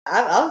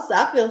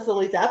I feel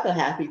silly. I feel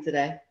happy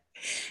today.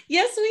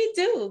 Yes, we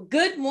do.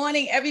 Good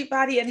morning,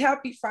 everybody, and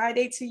happy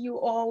Friday to you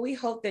all. We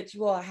hope that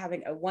you all are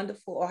having a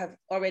wonderful or have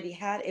already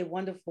had a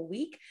wonderful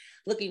week.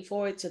 Looking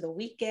forward to the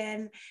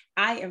weekend.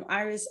 I am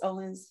Iris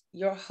Owens,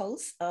 your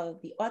host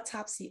of the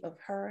Autopsy of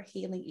Her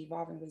Healing,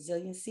 Evolving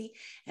Resiliency.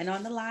 And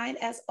on the line,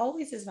 as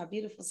always, is my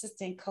beautiful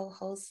sister and co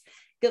host.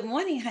 Good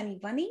morning, honey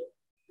bunny.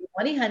 Good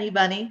morning, honey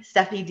bunny.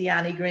 Stephanie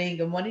Deani Green.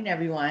 Good morning,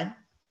 everyone.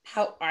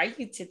 How are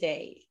you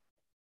today?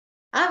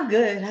 I'm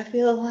good. I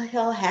feel like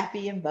all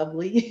happy and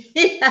bubbly.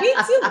 Me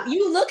too.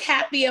 You look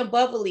happy and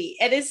bubbly.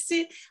 And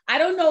I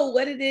don't know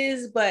what it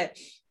is, but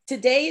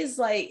today is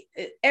like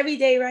every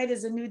day, right,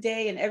 is a new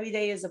day and every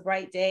day is a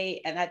bright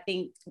day. And I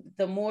think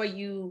the more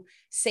you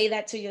say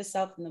that to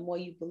yourself and the more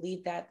you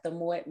believe that, the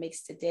more it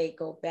makes today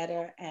go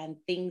better and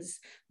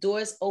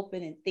doors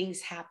open and things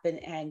happen.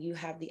 And you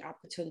have the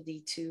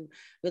opportunity to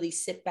really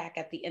sit back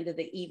at the end of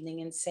the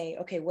evening and say,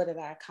 okay, what did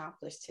I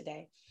accomplish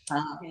today?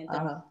 uh, And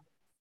uh,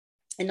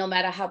 and no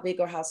matter how big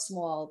or how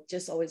small,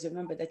 just always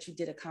remember that you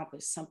did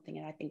accomplish something.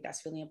 And I think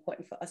that's really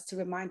important for us to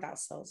remind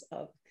ourselves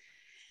of.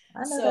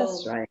 I know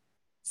that's So right.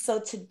 so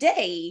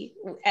today,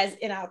 as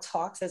in our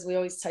talks, as we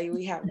always tell you,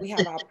 we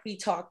have our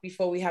pre-talk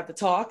before we have the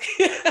talk.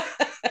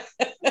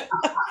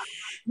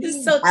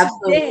 So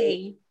Absolutely.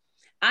 today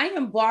I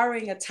am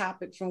borrowing a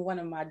topic from one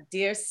of my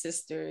dear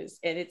sisters,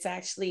 and it's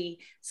actually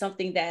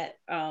something that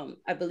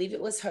I believe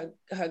it was her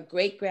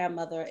great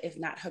grandmother, if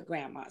not her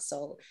grandma.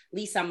 So,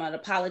 Lisa, I'm gonna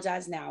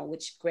apologize now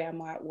which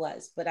grandma it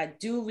was, but I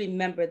do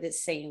remember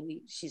this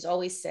saying. She's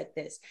always said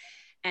this,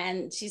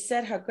 and she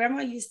said her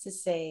grandma used to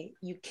say,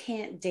 "You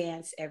can't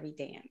dance every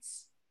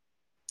dance."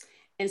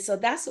 And so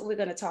that's what we're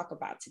going to talk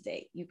about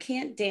today. You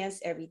can't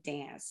dance every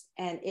dance,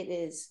 and it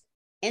is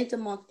end of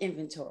month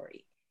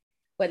inventory,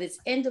 but it's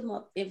end of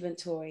month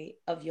inventory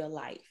of your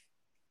life,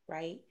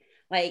 right?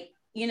 Like,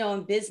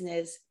 in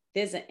business,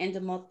 there's an end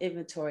of month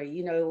inventory.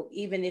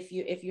 Even if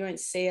you're in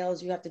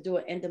sales, you have to do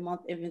an end of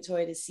month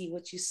inventory to see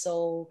what you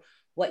sold,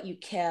 what you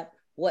kept,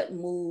 what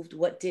moved,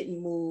 what didn't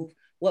move,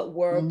 what Mhm.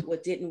 worked,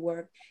 what didn't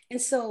work.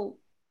 And so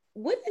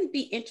wouldn't it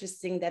be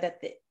interesting that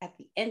at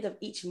the end of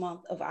each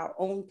month of our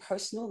own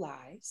personal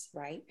lives,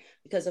 right?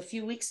 Because a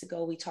few weeks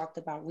ago we talked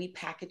about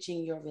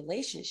repackaging your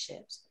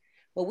relationships,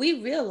 but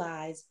we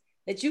realized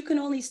that you can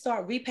only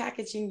start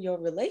repackaging your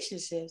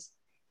relationships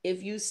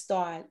if you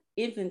start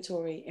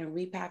inventory and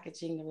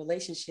repackaging the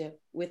relationship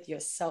with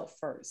yourself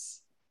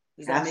first.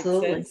 Does that make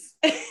Absolutely. sense?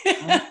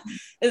 Mhm.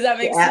 Does that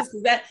make Yeah,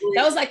 sense? That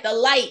was like the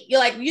light. You're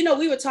like,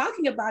 we were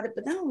talking about it,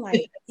 but now I'm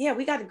like, yeah,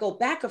 we got to go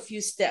back a few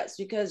steps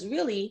because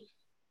really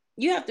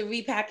you have to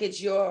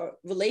repackage your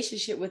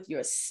relationship with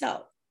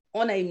yourself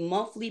on a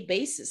monthly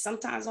basis,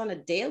 sometimes on a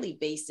daily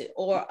basis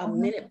or a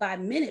mhm, minute by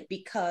minute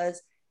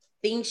because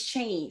things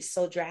change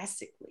so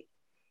drastically.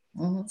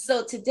 mhm.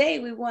 So today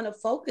we want to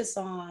focus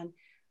on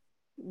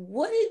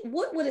what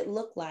would it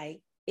look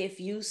like if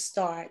you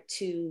start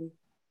to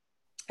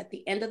at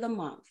the end of the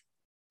month,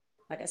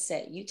 like I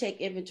said, you take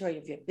inventory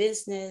of your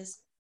business,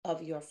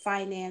 of your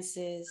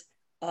finances,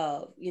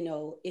 of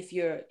if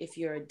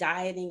you're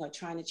dieting or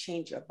trying to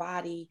change your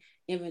body,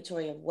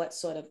 inventory of what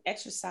sort of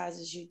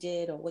exercises you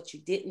did or what you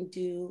didn't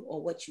do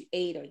or what you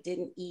ate or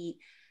didn't eat,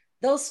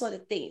 those sort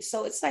of things.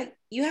 So it's like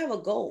you have a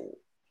goal,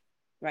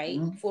 right,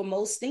 Mhm. for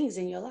most things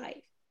in your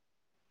life.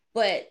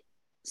 But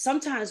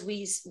sometimes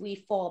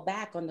we fall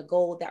back on the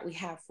goal that we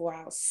have for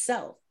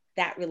ourselves,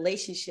 that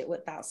relationship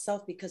with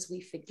ourselves, because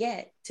we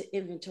forget to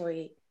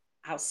inventory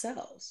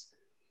ourselves.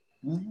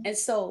 Mhm. And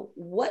so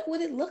what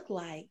would it look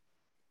like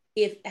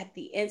if at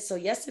the end, so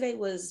yesterday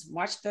was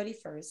March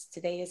 31st,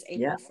 today is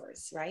Yeah. April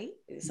 1st, right?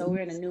 So Mhm.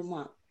 we're in a new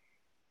month.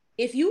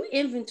 If you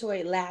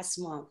inventory last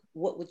month,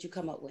 what would you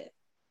come up with?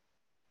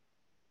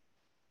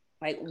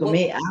 Like For what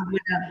me, would I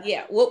would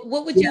yeah,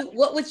 what would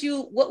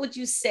yeah.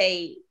 you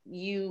say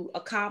you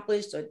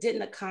accomplished or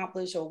didn't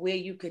accomplish, or where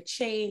you could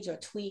change or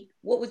tweak?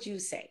 What would you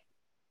say?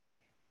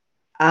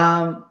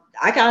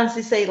 I can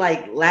honestly say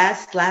like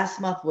last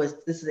month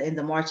was this is the end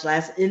of March,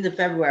 last end of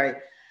February.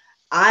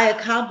 I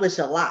accomplished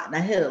a lot and I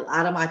hit a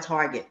lot of my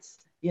targets.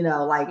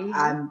 Like Mm-hmm.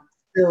 I'm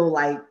still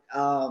like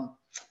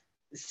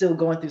still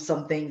going through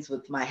some things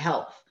with my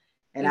health.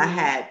 And I Mm-hmm.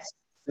 had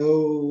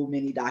so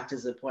many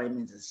doctor's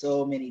appointments and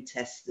so many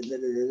tests. Da, da,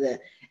 da, da.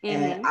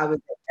 And Mm-hmm. I was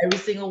at every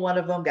single one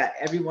of them, got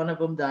every one of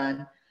them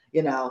done.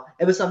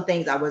 It was some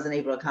things I wasn't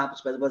able to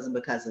accomplish, but it wasn't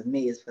because of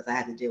me. It's because I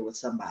had to deal with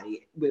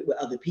somebody, with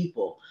other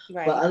people. But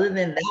Right. other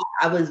than that,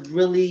 I was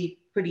really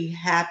pretty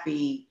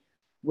happy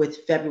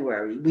with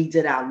February. We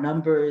did our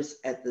numbers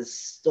at the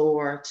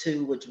store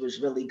too, which was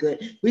really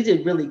good. We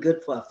did really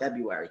good for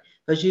February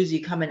because usually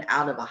coming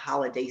out of a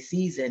holiday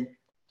season,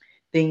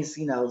 things,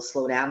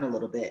 slow down a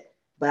little bit.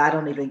 But I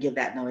don't even give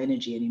that no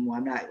energy anymore.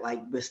 I'm not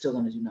like we're still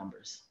going to do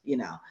numbers.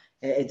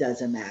 It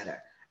doesn't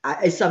matter.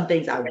 It's some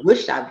things I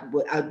wish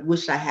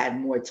I had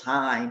more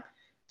time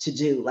to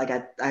do. Like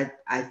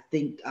I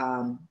think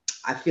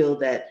I feel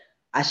that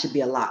I should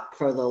be a lot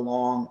further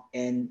along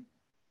in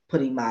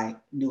putting my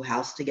new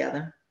house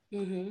together.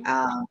 Mm-hmm.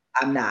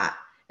 I'm not.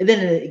 And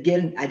then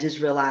again, I just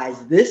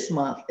realized this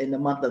month, in the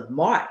month of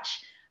March,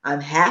 I'm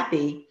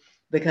happy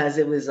because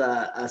it was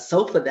a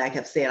sofa that I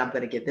kept saying, I'm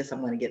going to get this, I'm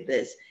going to get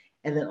this.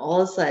 And then all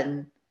of a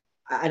sudden,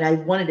 and I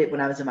wanted it when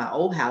I was in my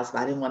old house,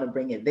 but I didn't want to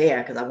bring it there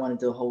because I wanted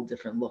to do a whole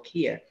different look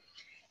here.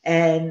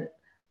 And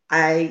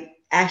I'm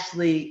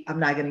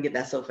not going to get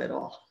that sofa at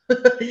all.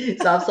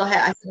 So I'm so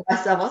happy. I said to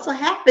myself, I'm so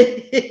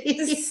happy.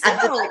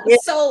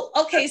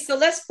 Okay, so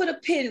let's put a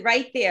pin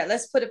right there.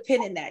 Let's put a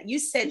pin in that. You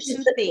said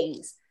two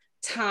things: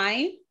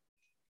 time,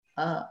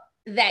 uh,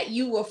 that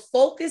you were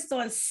focused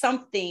on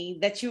something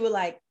that you were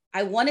like,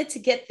 I wanted to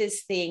get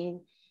this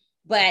thing,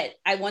 but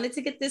I wanted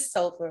to get this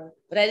sofa,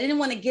 but I didn't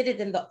want to get it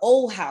in the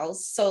old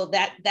house. So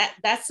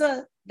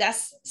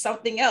that's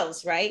something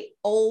else, right?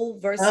 Old uh,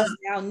 versus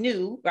now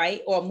new,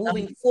 right? Or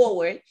moving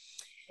forward.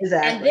 And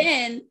exactly.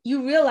 then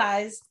you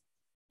realize,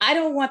 I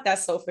don't want that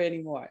sofa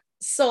anymore.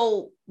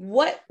 So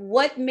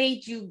what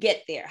made you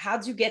get there?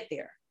 How'd you get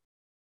there?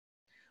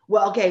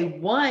 Well, okay,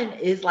 one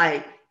is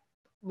like,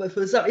 but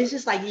for some, it's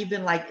just like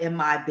even like in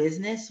my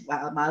business,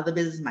 my other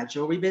business, my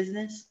jewelry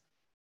business,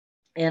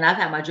 and I've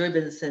had my jewelry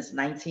business since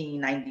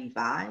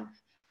 1995.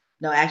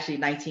 No, actually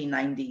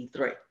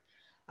 1993.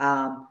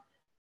 Um,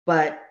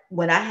 but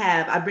when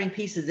I bring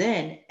pieces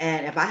in,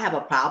 and if I have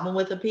a problem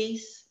with a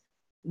piece,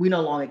 we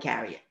no longer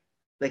carry it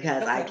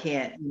because I Okay.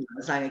 can't,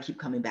 it's not gonna keep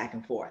coming back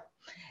and forth.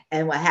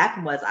 And what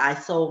happened was I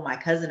sold my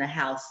cousin a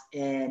house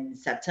in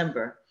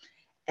September,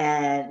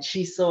 and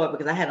she saw it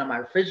because I had it on my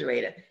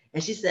refrigerator,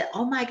 and she said,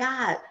 "Oh my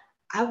God,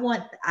 I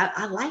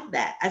like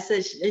that." I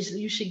said,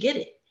 "You should get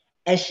it,"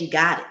 and she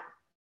got it.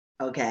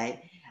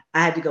 Okay.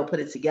 I had to go put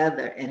it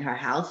together in her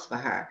house for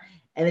her.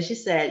 And then she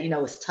said,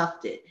 it's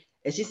tufted.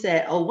 And she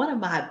said, "Oh, one of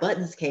my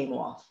buttons came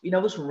off." It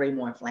was from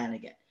Raymore and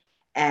Flanagan.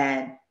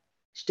 And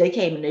they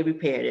came and they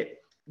repaired it.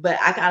 But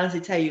I can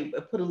honestly tell you,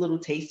 it put a little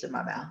taste in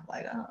my mouth.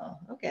 Like, oh,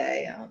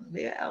 okay.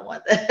 Yeah, I don't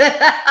want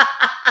that.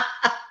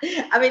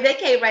 I mean, they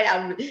came right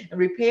out and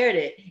repaired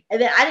it.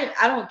 And then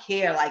I don't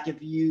care like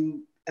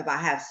if I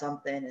have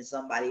something and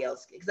somebody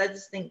else, because I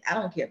just think I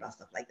don't care about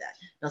stuff like that.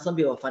 Some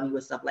people are funny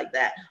with stuff like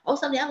that. Oh,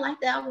 something I like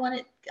that. I want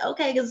it.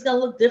 Okay, because it's gonna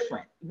look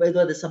different.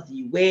 Whether it's something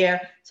you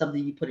wear,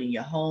 something you put in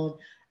your home,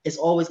 it's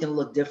always gonna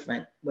look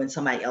different when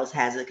somebody else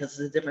has it because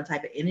it's a different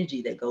type of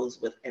energy that goes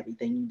with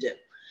everything you do.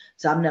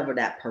 So I'm never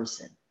that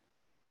person.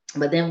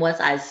 But then once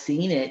I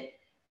seen it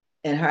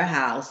in her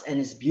house and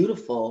it's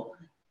beautiful,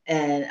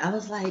 and I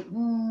was like,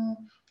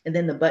 and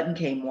then the button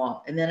came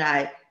off, and then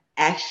I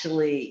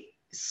actually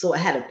I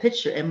had a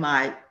picture in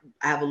I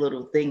have a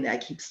little thing that I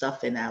keep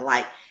stuff in that I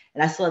like,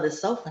 and I saw the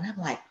sofa, and I'm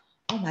like,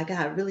 oh my God,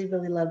 I really,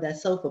 really love that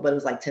sofa, but it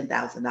was like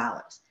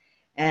 $10,000,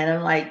 and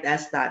I'm like,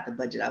 that's not the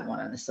budget I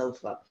want on the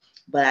sofa,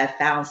 but I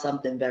found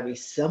something very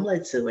similar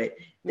to it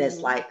that's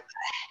Mm-hmm. like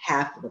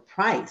half of the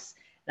price.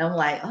 And I'm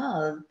like,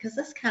 oh, because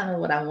that's kind of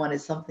what I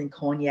wanted, something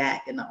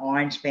cognac in the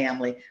orange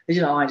family.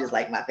 Because orange is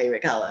like my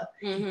favorite color.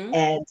 Mm-hmm.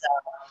 And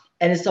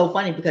it's so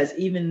funny because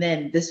even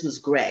then, this was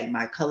gray.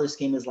 My color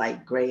scheme is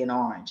like gray and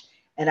orange.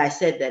 And I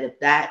said that if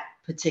that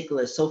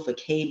particular sofa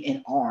came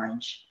in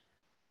orange,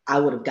 I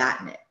would have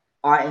gotten it.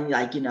 Or in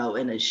like, in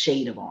a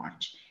shade of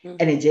orange.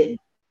 And it Mm-hmm. didn't.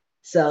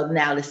 So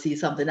now to see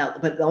something else.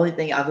 But the only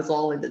thing I was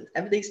all in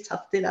everything's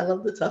tufted. I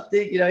love the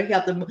tufted. You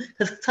have to,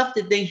 because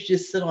tufted things you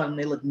just sit on and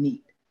they look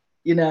neat.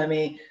 You know what I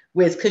mean?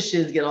 Whereas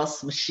cushions get all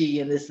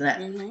smushy and this and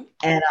that. Mm-hmm.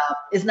 And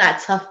it's not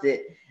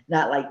tufted,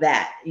 not like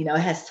that. It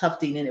has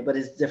tufting in it, but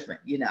it's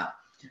different.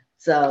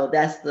 So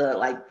that's the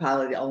like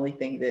probably the only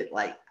thing that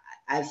like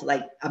I was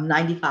like I'm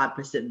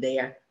 95%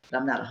 there, but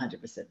I'm not 100%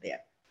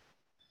 there.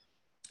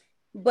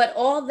 But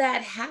all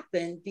that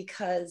happened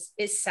because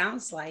it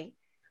sounds like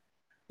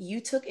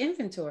you took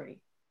inventory.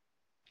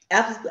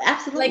 Like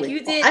Absolutely.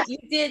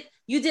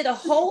 you did a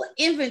whole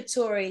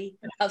inventory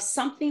of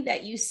something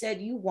that you said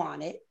you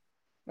wanted,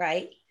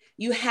 right?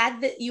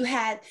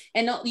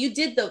 And you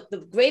did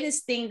the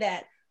greatest thing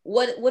that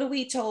what are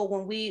we told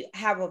when we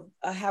have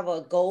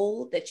a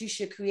goal that you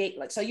should create,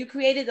 like, so you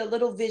created a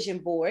little vision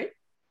board,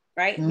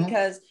 right? Mhm.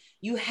 Because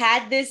you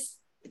had this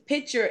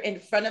picture in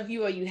front of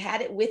you, or you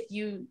had it with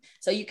you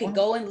so you could Mhm.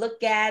 go and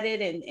look at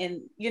it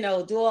and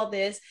do all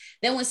this.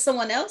 Then when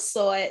someone else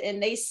saw it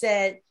and they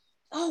said,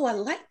 oh, I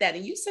like that,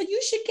 and you said you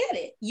should get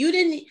it, you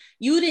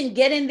didn't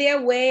get in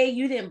their way,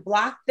 you didn't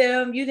block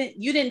them, you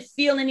didn't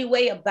feel any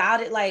way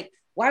about it. Like,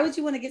 why would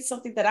you want to get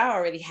something that I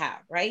already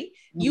have, right?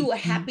 You were Mhm.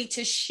 happy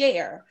to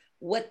share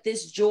what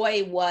this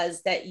joy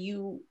was that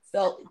you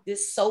felt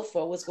this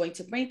sofa was going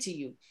to bring to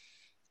you.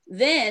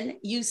 Then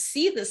you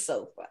see the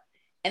sofa,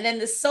 and then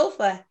the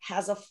sofa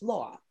has a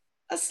flaw,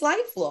 a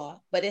slight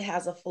flaw, but it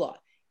has a flaw.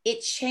 It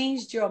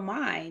changed your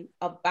mind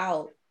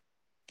about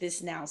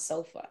this now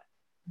sofa.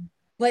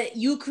 But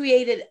you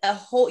did a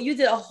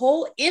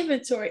whole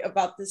inventory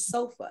about this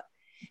sofa.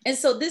 And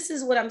so this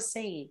is what I'm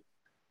saying.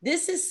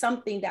 This is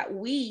something that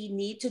we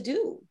need to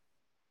do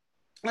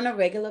on a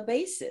regular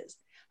basis.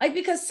 Like,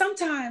 because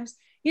sometimes,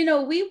 we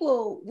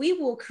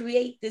will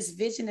create this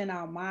vision in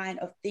our mind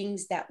of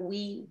things that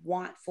we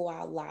want for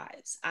our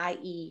lives,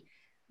 i.e.,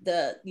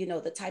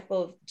 the type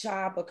of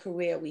job or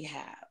career we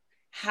have,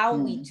 how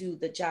we Mm. do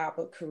the job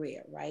or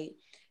career, right?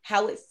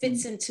 How it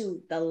fits Mm.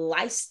 into the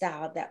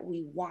lifestyle that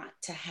we want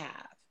to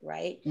have,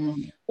 right?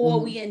 Mm. Or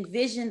we Mm.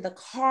 envision the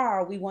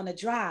car we want to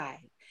drive.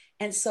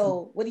 And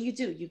so what do?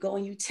 You go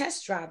and you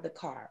test drive the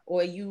car,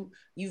 or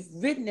you've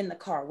ridden in the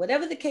car,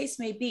 whatever the case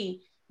may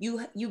be.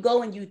 You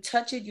go and you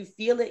touch it, you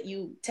feel it,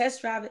 you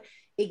test drive it.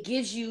 It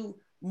gives you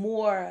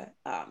more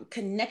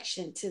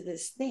connection to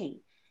this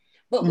thing.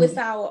 But Mm. with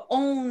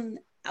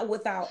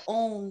our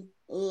own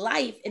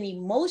life and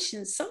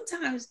emotions,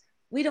 sometimes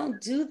we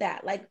don't do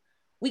that. Like,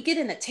 we get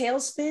in a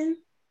tailspin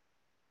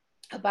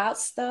about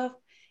stuff,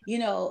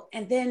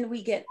 and then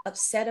we get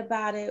upset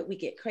about it, we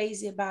get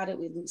crazy about it,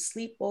 we lose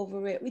sleep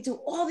over it, we do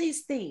all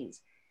these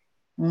things.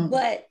 Mm.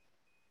 But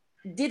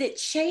did it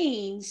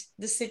change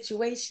the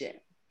situation?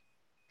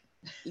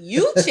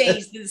 You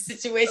changed the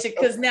situation,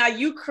 because now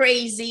you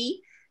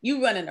crazy,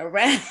 you running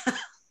around,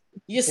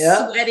 you're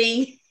Yep.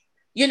 sweating,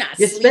 you're not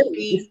You're spinning. You're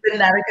sleeping,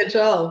 spinning out of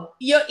control.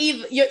 you're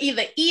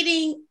either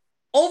eating,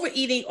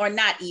 overeating, or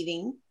not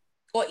eating,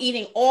 or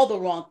eating all the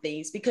wrong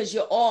things, because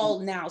you're all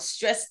now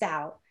stressed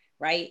out,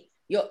 right?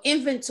 Your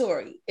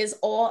inventory is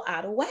all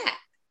out of whack.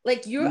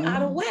 Like, you're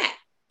out of Mm. whack,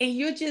 and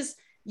you're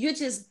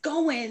just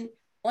going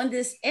on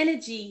this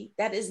energy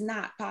that is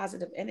not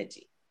positive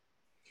energy.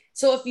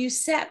 So if you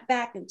sat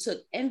back and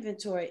took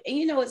inventory, and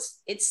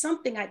it's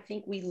something I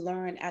think we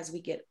learn as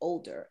we get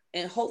older,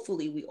 and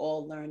hopefully we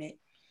all learn it,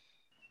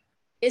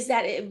 is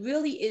that it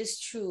really is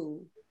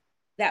true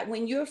that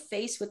when you're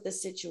faced with the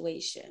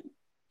situation,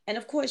 and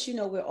of course,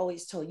 we're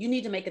always told you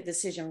need to make a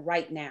decision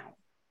right now,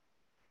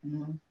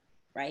 Mm.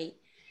 right?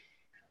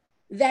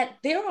 That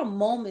there are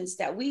moments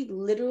that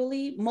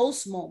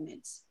most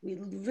moments, we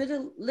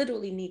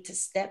literally need to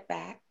step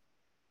back,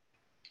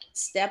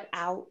 step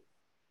out,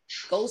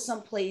 go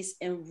someplace,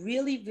 and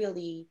really,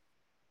 really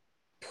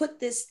put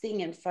this thing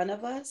in front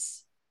of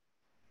us,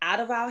 out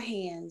of our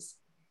hands,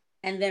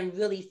 and then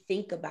really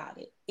think about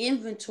it. Mm.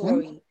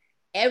 Inventory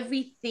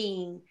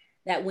everything,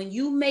 that when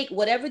you make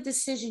whatever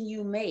decision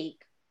you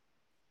make,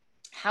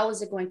 how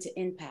is it going to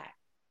impact?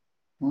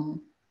 Mm.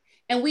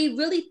 And we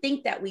really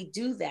think that we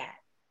do that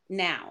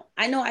now.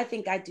 I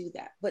think I do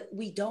that, but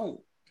we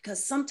don't,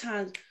 because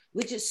sometimes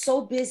we're just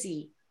so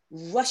busy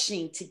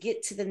rushing to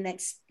get to the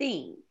next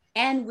thing,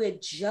 and we're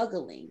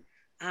juggling,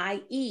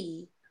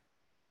 i.e.,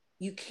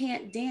 you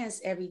can't dance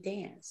every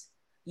dance.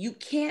 You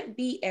can't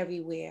be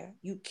everywhere.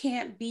 You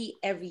can't be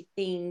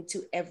everything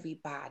to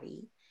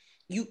everybody.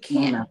 You No,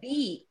 can't no.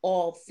 be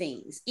all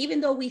things.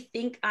 Even though we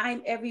think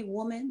I'm every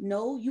woman,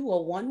 no, you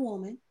are one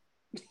woman.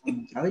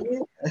 Mm. Oh yeah.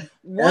 That's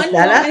One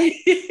that.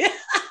 woman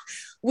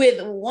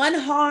with one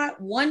heart,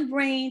 one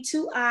brain,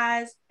 two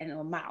eyes, and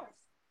a mouth,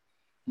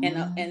 and,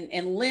 Mm.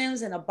 and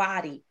limbs, and a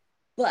body.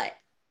 But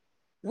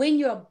when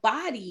your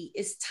body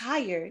is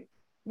tired,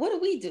 what do?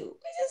 We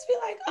just be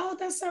like, oh,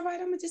 that's all right.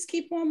 I'm gonna just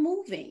keep on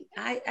moving.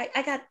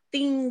 I got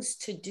things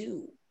to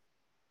do.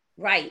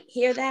 Right.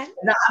 Hear that?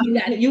 No, I You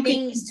mean got you can.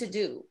 things to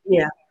do.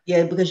 Yeah,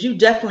 yeah, because you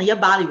definitely your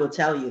body will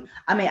tell you.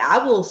 I mean, I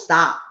will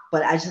stop,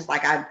 but I just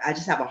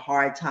have a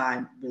hard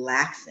time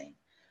relaxing.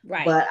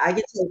 Right. But I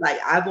get to like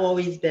I've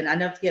always been. I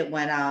never forget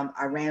when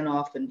I ran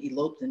off and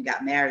eloped and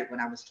got married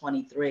when I was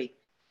 23,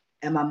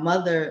 and my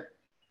mother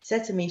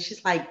said to me,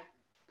 she's like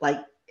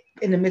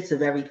in the midst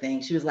of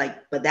everything, she was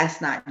like, "But that's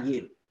not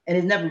you," and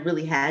it never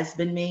really has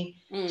been me,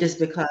 Mm, just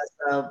because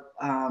of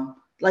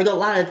like a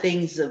lot of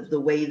things of the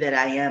way that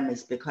I am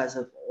is because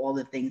of all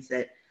the things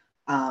that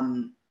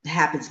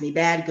happened to me,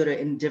 bad, good, or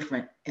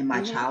indifferent in my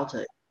mm-hmm.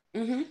 childhood.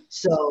 Mm-hmm.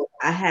 So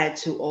I had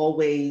to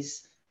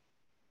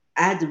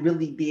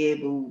really be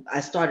able, I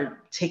started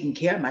taking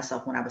care of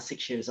myself when I was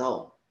 6 years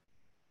old.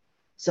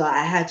 So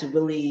I had to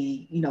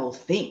really,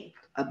 think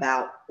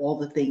about all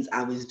the things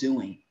I was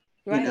doing,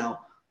 you Right. know,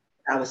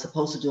 I was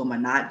supposed to do them or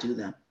not do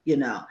them.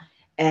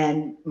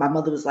 And my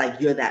mother was like,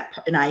 "You're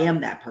and I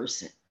am that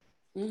person.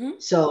 Mm-hmm.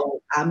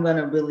 So I'm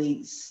gonna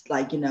really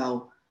like,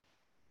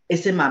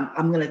 it's in my,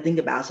 I'm gonna think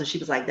about." It. So she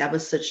was like, "That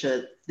was such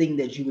a thing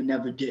that you would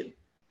never do."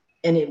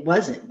 And it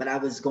wasn't, but I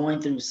was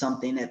going through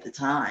something at the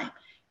time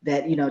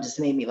that, just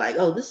made me like,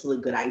 "Oh, this is a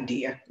good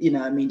idea."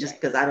 I mean, just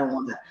Right. because I don't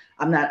want to,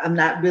 I'm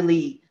not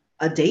really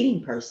a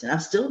dating person. I'm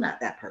still not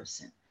that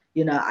person.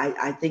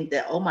 I think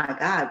that, oh my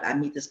God, I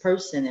meet this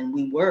person and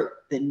we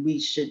work, then we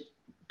should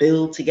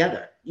build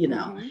together.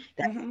 Mm-hmm.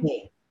 That's Mm-hmm.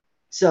 me.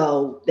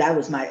 So that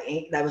was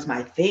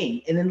my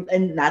thing.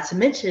 And not to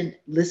mention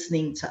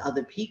listening to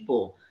other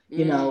people,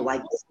 Mm.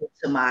 like listening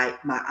to my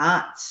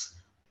aunts,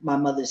 my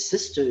mother's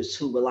sisters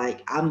who were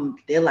like,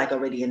 they're like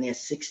already in their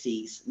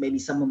 60s. Maybe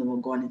some of them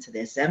were going into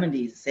their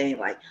 70s, saying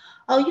like,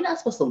 "Oh, you're not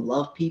supposed to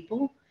love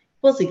people.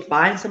 You're supposed to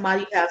find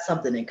somebody you have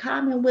something in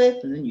common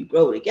with, and then you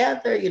grow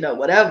together,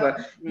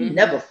 whatever. You Mm-hmm.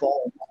 never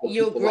fall in love with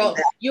people like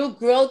that."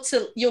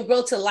 You'll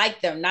grow to like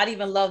them, not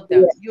even love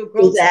them. Yeah, You'll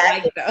grow to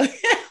like exactly. them.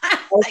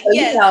 And so,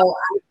 Yes.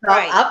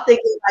 Right. I'm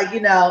thinking like,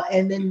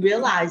 and then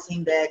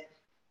realizing that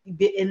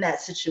in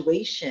that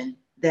situation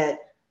that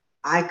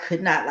I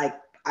could not like,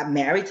 I'm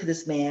married to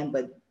this man,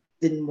 but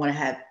didn't want to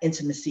have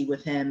intimacy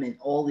with him and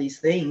all these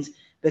things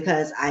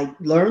because I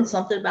learned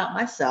something about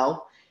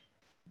myself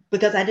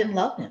because I didn't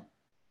love him,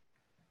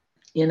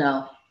 you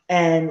know,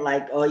 and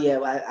like, oh yeah,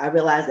 I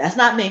realized that's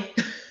not me.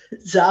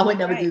 So I would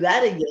never Right. do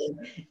that again.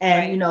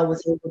 And, Right.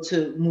 was able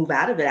to move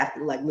out of it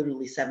after like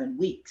literally 7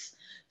 weeks.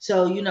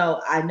 So,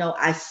 I know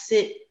I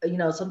sit,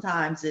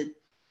 sometimes it,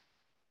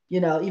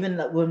 even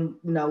when,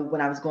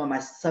 when I was going, my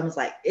son was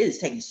like, it is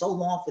taking so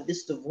long for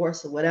this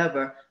divorce or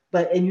whatever.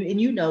 But, and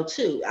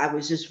too, I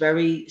was just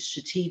very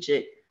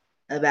strategic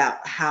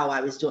about how I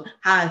was doing,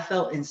 how I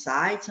felt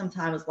inside.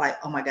 Sometimes like,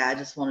 oh my God, I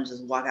just want to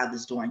just walk out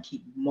this door and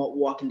keep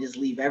walking, just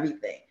leave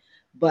everything.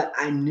 But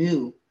I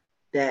knew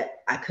that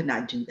I could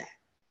not do that.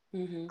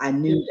 Mm-hmm. I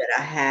knew that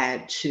I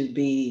had to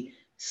be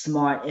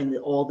smart in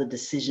all the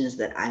decisions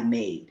that I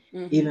made,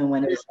 Mm-hmm. even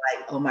when it was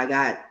like, oh my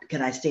God,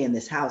 can I stay in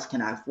this house?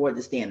 Can I afford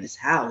to stay in this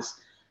house?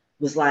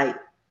 Was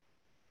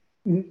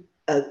mm,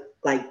 uh,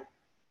 like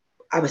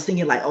I was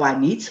thinking like, oh, I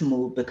need to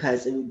move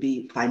because it would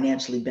be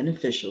financially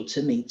beneficial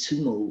to me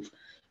to move.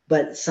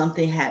 But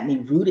something had me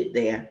rooted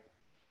there,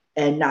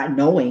 and not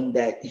knowing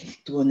that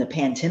when the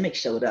pandemic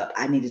showed up,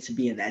 I needed to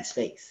be in that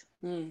space.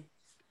 Mm.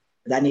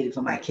 I needed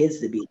for my Right. kids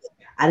to be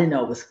there. I didn't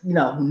know it was,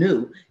 who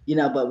knew,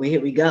 but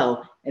here we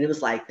go. And it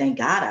was like, thank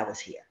God I was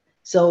here.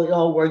 So it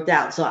all worked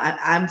out. So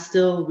I'm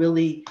still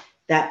really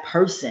that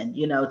person,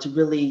 to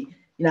really,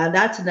 not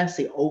to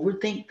necessarily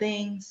overthink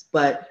things,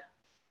 but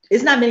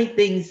it's not many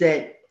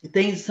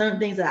certain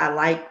things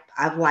that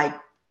I've liked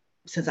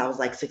since I was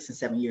like 6 and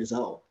 7 years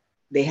old.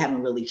 They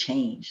haven't really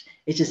changed.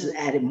 It's just Mm.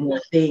 added more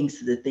things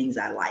to the things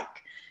I like,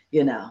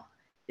 you know.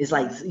 It's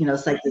like,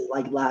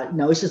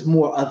 it's just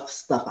more of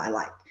stuff I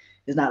like.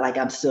 It's not like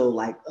I'm still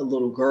like a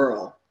little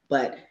girl,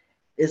 but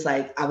it's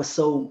like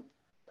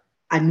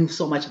I knew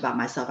so much about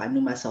myself. I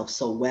knew myself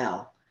so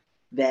well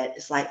that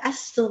it's like I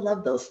still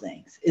love those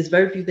things. It's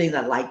very few things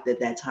I liked at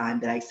that time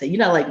that I say,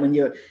 like when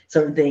you're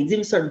certain things,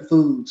 even certain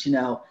foods,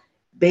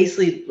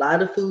 basically a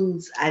lot of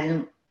foods I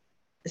didn't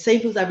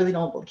same foods I really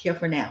don't care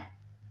for now.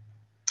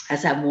 I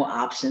just have more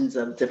options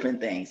of different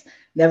things.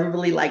 Never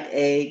really liked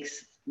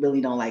eggs,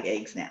 really don't like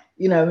eggs now.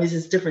 It's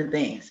just different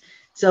things.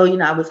 So,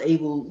 I was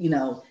able,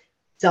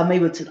 so I'm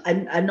able to,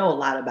 I know a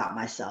lot about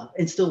myself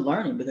and still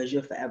learning because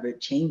you're forever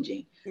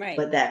changing. Right.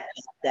 But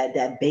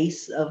that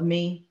base of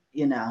me,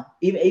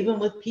 even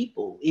with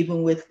people,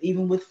 even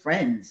with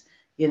friends,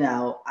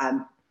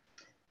 I'm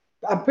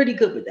pretty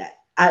good with that.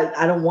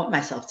 I don't want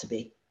myself to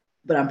be,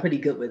 but I'm pretty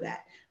good with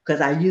that because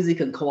I usually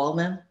can call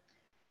them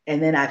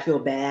and then I feel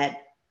bad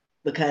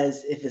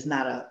because if it's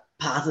not a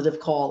positive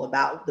call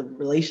about the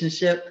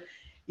relationship,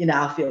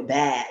 I'll feel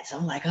bad. So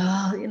I'm like,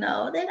 oh,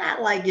 they're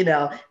not like,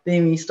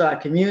 then we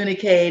start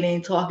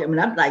communicating, talking. I mean,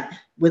 I'm like,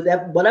 with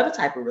that, whatever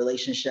type of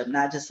relationship,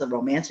 not just a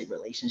romantic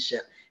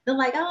relationship. They're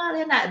like, oh,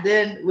 they're not.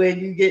 Then when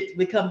you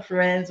become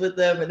friends with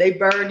them and they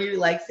burn you,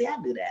 like, see, I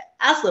do that.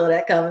 I saw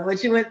that coming,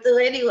 what you went through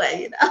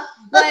anyway,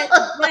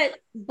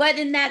 But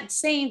in that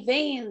same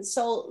vein,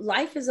 so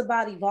life is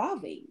about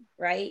evolving,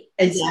 right?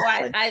 And so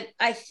Exactly.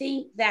 I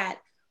think that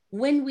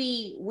when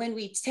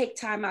we take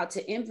time out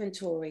to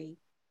inventory,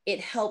 it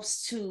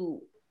helps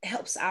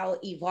our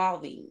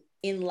evolving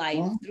in life,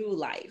 Mhm, through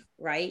life,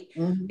 right?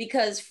 mhm,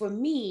 Because for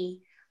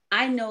me,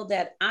 I know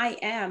that I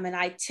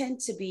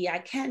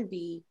can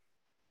be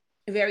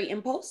very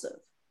impulsive.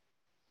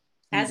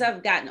 As mhm,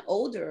 I've gotten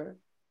older,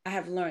 I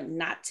have learned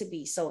not to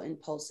be so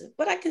impulsive,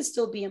 but I can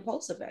still be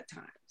impulsive at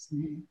times.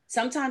 mhm.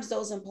 Sometimes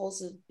those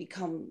impulses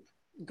become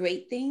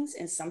great things,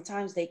 and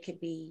sometimes they could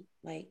be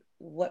like,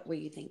 what were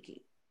you thinking?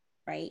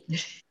 Right?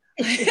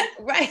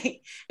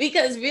 Right.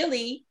 Because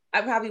really,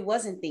 I probably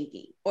wasn't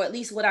thinking, or at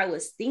least what I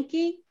was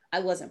thinking, I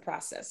wasn't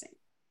processing.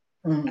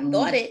 I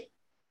thought Mhm, it,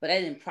 but I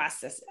didn't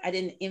process it. I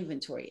didn't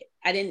inventory it.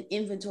 I didn't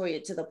inventory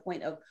it to the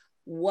point of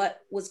what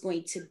was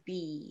going to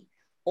be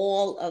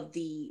all of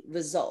the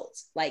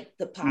results, like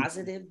the mhm,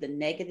 positive, the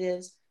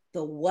negatives,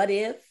 the what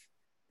if,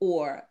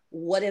 or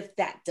what if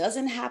that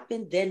doesn't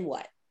happen, then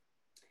what?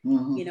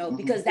 mhm,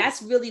 Because mhm.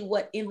 that's really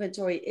what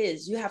inventory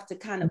is. You have to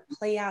kind of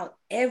play out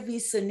every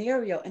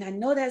scenario. And I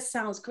know that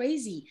sounds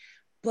crazy,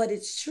 but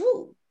it's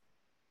true.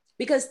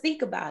 Because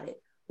think about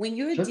it, when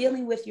you're Sure.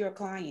 dealing with your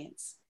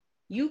clients,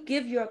 you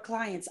give your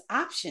clients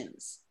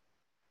options,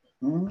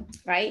 Mhm,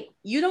 right?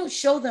 You don't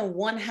show them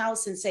one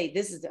house and say,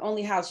 this is the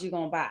only house you're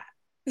going to buy,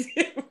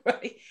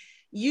 right?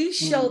 You mhm,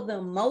 show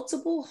them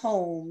multiple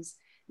homes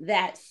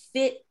that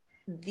fit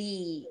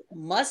the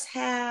must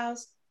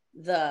haves,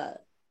 the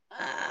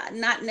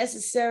not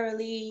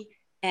necessarily,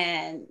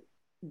 and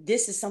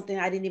this is something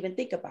I didn't even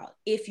think about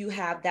if you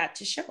have that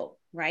to show,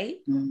 right?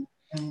 mhm,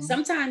 mhm,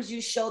 Sometimes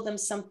you show them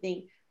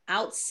something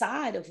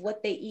outside of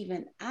what they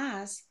even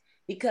ask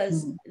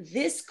because mhm,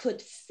 this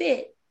could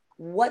fit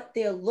what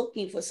they're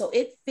looking for. So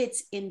it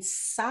fits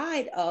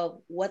inside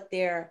of what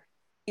they're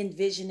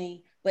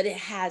envisioning, but it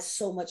has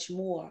so much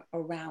more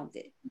around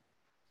it.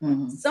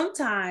 mhm.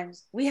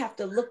 Sometimes we have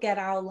to look at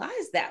our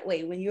lives that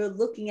way when you're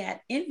looking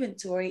at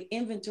inventory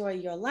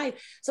your life.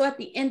 So at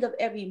the end of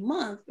every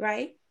month,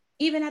 right?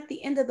 Even at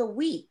the end of the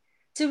week,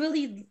 to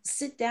really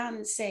sit down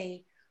and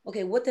say,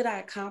 okay, what did I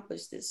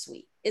accomplish this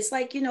week? It's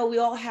like,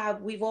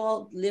 we've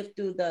all lived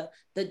through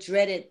the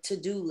dreaded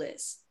to-do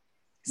list.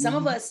 Some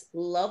of Mhm. us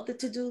love the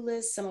to-do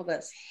list, some of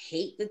us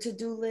hate the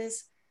to-do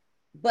list,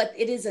 but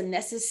it is a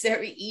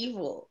necessary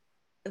evil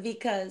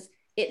because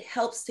it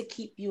helps to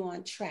keep you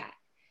on track,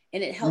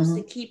 and it helps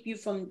to Mhm. keep you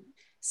from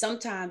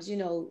sometimes,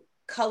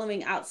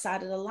 coloring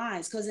outside of the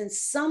lines, because in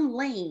some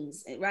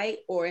lanes, right,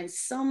 or in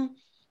some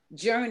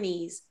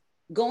journeys,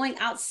 going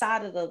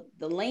outside of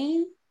the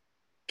lane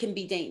can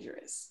be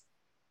dangerous,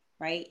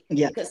 right?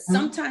 Yeah. Because Mhm.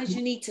 sometimes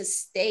you need to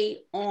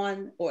stay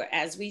on, or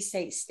as we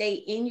say, stay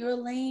in your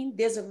lane.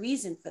 There's a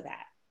reason for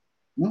that,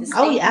 to Mhm. Oh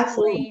stay yeah, in your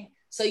absolutely. lane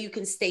so you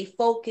can stay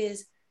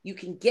focused, you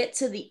can get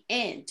to the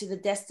end, to the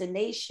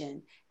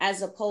destination,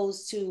 as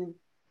opposed to,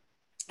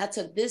 I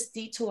took this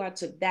detour, I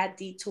took that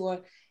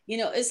detour.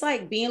 It's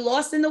like being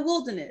lost in the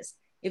wilderness.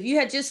 If you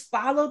had just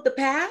followed the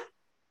path,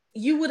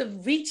 you would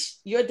have reached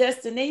your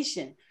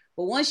destination.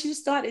 But once you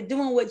started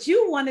doing what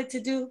you wanted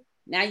to do,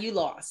 now you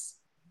lost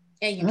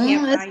and you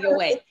can't Mhm. find your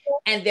way.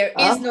 And there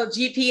is Oh, no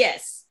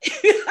GPS.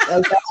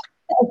 okay.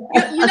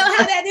 You know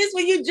how that is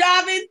when you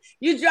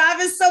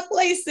driving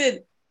someplace,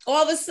 and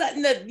all of a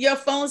sudden your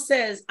phone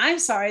says, "I'm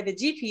sorry, the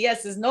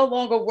GPS is no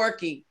longer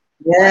working."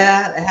 What?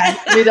 Yeah, it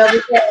happens to me the other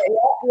day.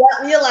 Yeah,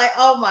 yeah. You're like,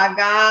 oh my God.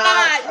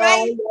 God, Oh,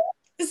 right?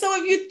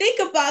 So if you think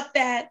about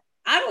that,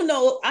 I don't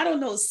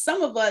know.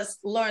 Some of us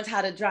learned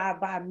how to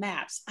drive by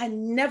maps. I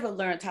never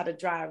learned how to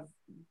drive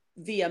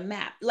via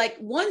map. Like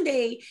one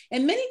day,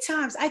 and many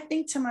times I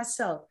think to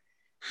myself,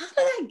 how did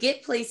I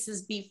get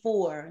places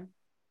before?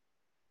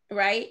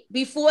 Right?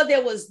 Before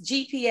there was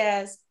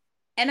GPS,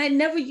 and I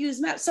never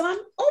used maps. So I'm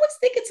always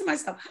thinking to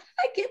myself, how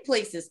did I get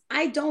places?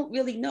 I don't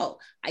really know.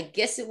 I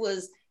guess it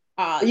was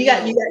you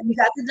got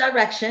the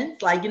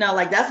directions, like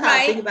like that's how I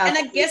right. think about And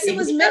I guess it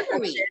was directions.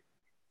 memory.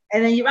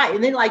 And then you're right,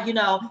 and then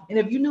and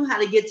if you knew how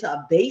to get to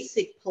a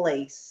basic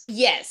place,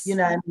 Yes. what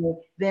I mean,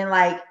 then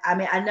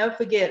I never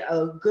forget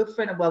a good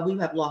friend of well, we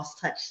have lost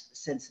touch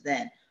since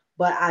then,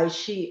 but I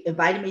she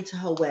invited me to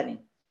her wedding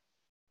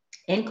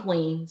in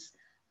Queens.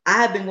 I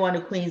have been going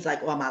to Queens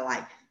like all my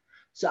life,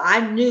 so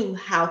I knew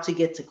how to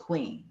get to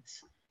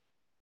Queens.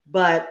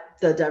 But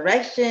the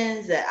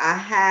directions that I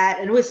had,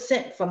 and it was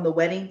sent from the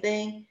wedding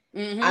thing.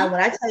 Mm-hmm.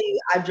 When I tell you,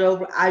 I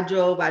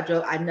drove,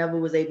 I never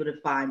was able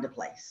to find the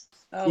place.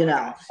 Oh You my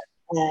know,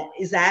 gosh.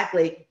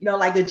 exactly.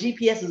 Like the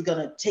GPS is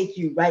gonna take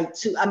you right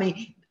to. I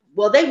mean,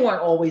 well, they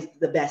weren't always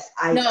the best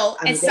either. No,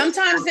 I and mean,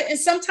 they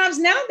sometimes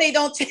now they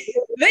don't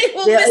they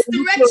will they'll move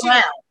you misdirect you.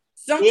 around. Yeah,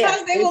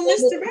 Sometimes they they will they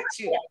misdirect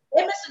you.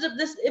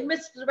 it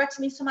misdirects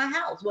me to my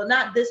house. Well,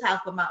 not this house,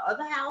 but my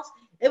other house.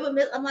 It would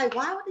miss. I'm like,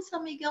 why would they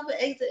tell me go over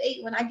exit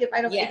 8 when I get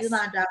right off Yes.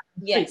 89 down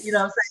the street? You know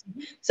Yes. what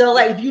I'm saying? So Yes.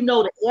 like, if you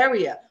know the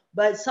area,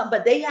 but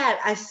they had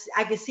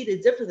I can see the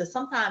difference. That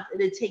sometimes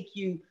it'll take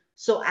you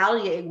so out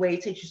of your way,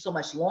 it takes you so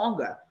much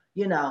longer.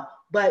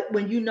 But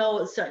when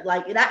it's certain,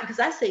 like, and because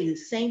I say the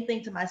same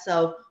thing to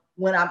myself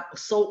when I'm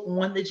so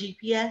on the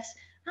GPS.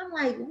 I'm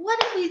like, what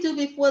did we do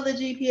before the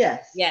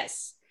GPS?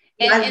 Yes.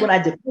 When And I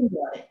depend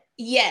on it. Like,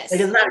 yes.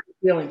 it's not a good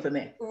feeling for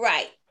me.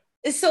 Right.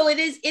 So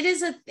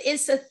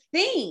it's a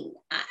thing.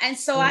 And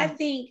so I Mhm.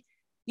 think,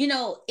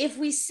 if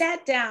we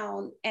sat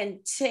down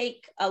and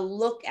take a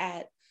look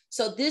at,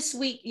 so this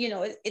week,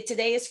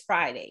 today is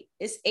Friday.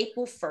 It's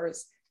April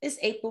 1st. It's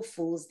April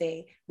Fool's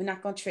Day. We're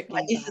not going to trick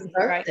My niece's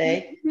anybody, right?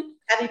 birthday.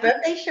 Happy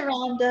birthday,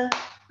 Sharonda.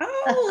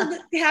 Oh,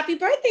 happy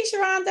birthday,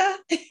 Sharonda.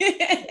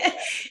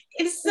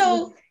 And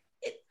so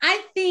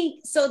I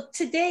think so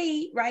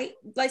today, right?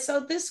 Like, so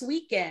this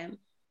weekend,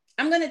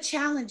 I'm going to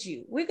challenge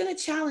you. We're going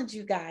to challenge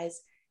you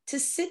guys to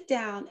sit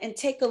down and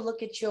take a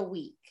look at your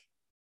week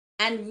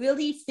and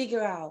really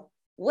figure out,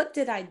 what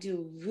did I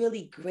do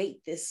really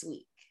great this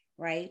week,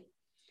 right?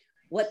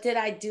 What did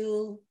I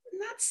do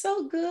not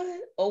so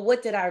good? Or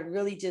what did I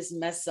really just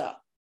mess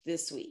up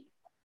this week?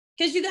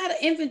 Because you got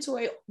to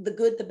inventory the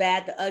good, the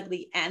bad, the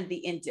ugly, and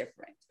the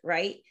indifferent,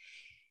 right?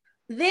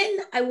 Then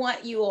I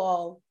want you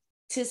all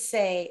to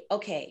say,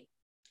 okay,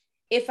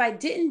 if I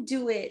didn't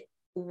do it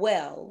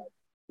well,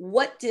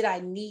 what did I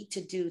need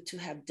to do to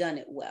have done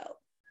it well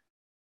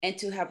and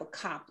to have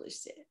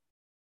accomplished it?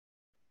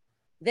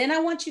 Then I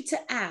want you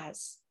to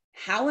ask,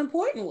 how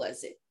important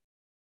was it?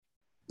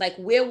 Like,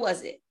 where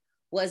was it?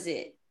 Was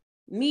it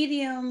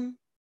medium,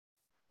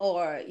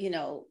 or,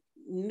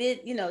 mid,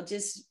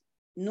 just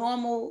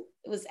normal?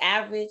 It was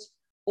average,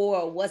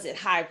 or was it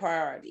high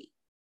priority?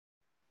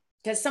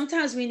 Because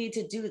sometimes we need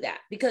to do that,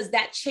 because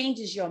that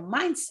changes your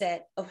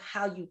mindset of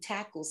how you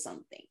tackle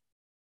something,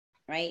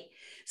 right?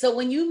 So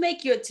when you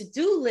make your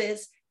to-do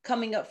list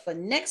coming up for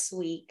next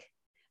week,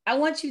 I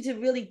want you to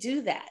really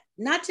do that.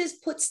 Not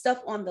just put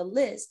stuff on the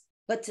list,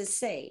 but to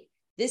say,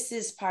 this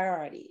is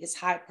priority, it's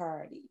high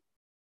priority.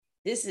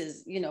 This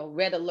is,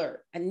 red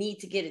alert. I need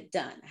to get it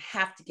done. I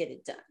have to get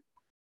it done.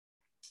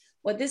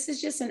 Well, this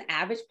is just an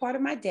average part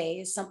of my day.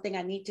 It's something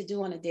I need to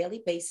do on a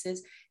daily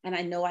basis. And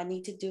I know I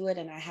need to do it.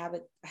 And I have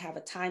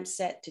a time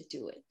set to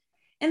do it.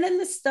 And then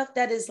the stuff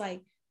that is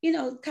like,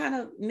 kind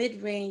of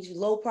mid-range,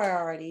 low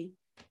priority,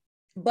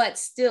 but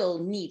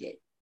still needed.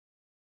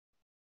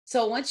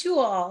 So I want you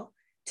all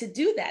to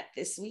do that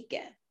this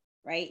weekend,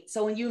 right?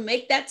 So when you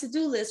make that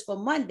to-do list for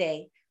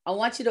Monday, I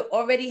want you to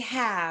already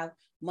have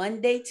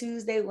Monday,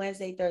 Tuesday,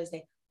 Wednesday,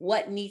 Thursday,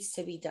 what needs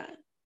to be done.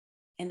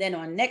 And then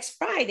on next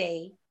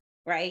Friday,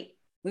 right,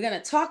 we're going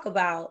to talk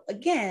about,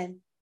 again,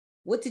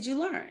 what did you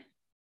learn?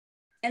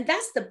 And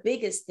that's the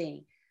biggest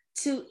thing,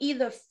 to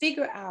either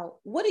figure out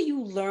what are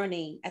you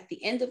learning at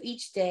the end of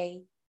each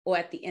day or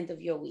at the end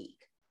of your week.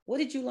 What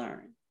did you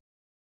learn?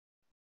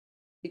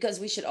 Because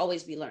we should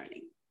always be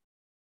learning.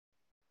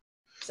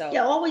 So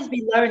yeah, always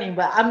be learning,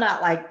 but I'm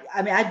not like,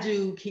 I mean, I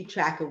do keep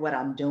track of what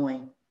I'm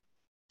doing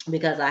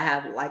because I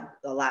have like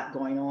a lot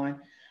going on.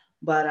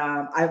 But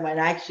I might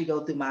actually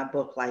go through my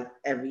book like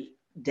every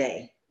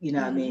day, you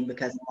know what I mean?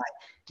 Because I'm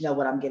like, you know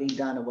what I'm getting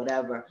done or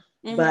whatever.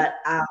 But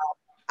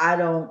I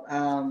don't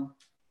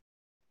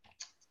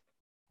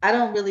I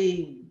don't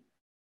really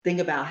think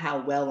about how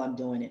well I'm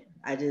doing it.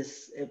 I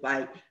just if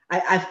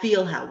I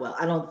feel how well.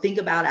 I don't think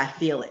about it, I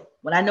feel it.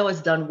 When I know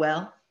it's done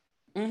well,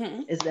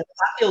 is that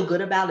I feel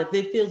good about it.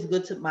 If it feels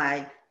good to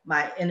my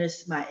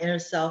inner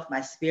self, my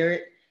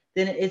spirit,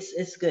 then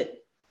it's good.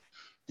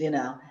 You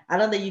know, I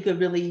don't think you could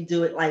really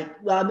do it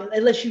like, well, I mean,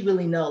 unless you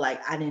really know, like,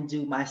 I didn't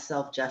do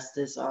myself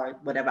justice or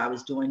whatever I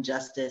was doing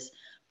justice.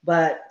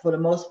 But for the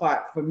most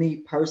part, for me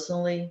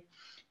personally,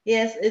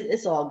 yes,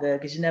 it's all good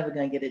because you're never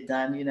gonna get it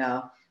done, you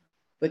know,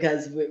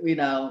 because you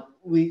know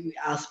we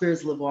our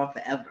spirits live on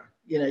forever.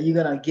 You know,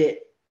 you're gonna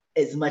get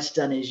as much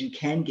done as you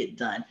can get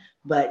done,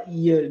 but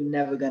you're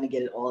never gonna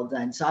get it all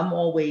done. So I'm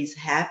always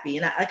happy,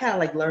 and I kind of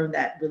like learned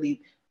that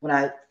really when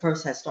I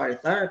first had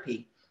started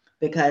therapy,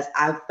 because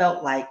I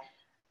felt like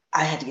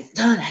I had to get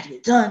done. I had to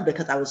get done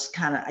because I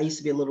used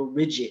to be a little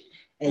rigid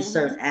in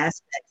certain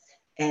aspects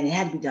and it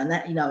had to be done.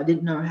 That, you know, I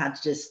didn't know how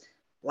to just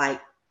like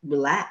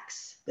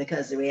relax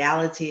because the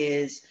reality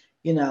is,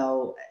 you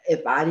know,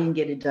 if I didn't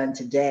get it done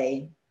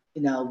today,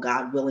 you know,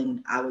 God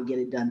willing, I would get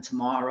it done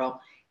tomorrow.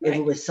 If it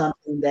right. was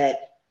something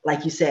that,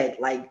 like you said,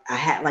 like I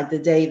had, like the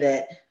day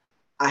that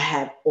I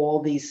had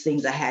all these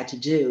things I had to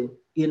do,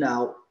 you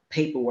know,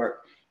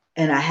 paperwork,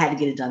 and I had to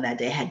get it done that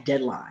day. I had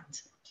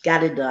deadlines,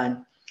 got it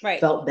done,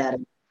 Right. felt better,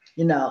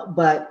 you know.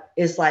 But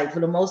it's like for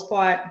the most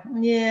part,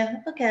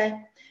 yeah,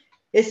 okay,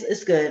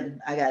 it's good.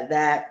 I got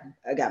that.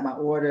 I got my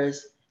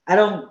orders. I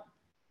don't.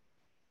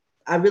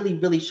 I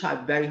really try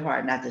very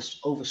hard not to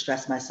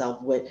overstress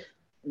myself with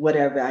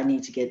whatever I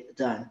need to get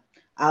done.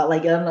 I'm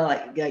not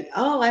like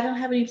oh, I don't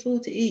have any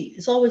food to eat.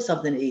 It's always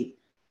something to eat.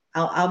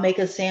 I'll make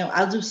a sandwich.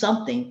 I'll do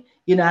something.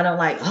 You know, I don't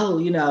like, oh,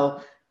 you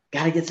know,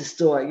 gotta get to the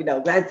store. You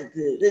know,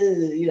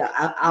 you know,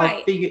 I'll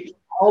Right. figure.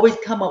 I always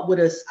come up with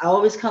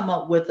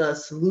a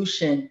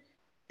solution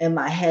in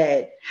my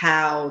head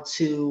how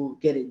to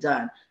get it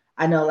done.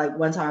 I know, like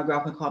one time, a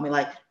girlfriend called me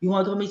like, "You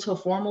want to go meet to a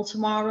formal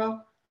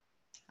tomorrow?"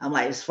 I'm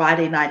like, it's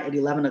Friday night at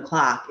 11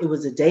 o'clock. It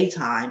was a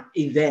daytime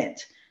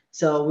event.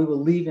 So we were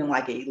leaving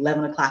like at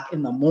 11 o'clock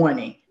in the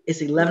morning.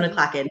 It's 11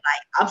 o'clock at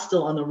night. I'm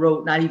still on the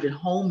road, not even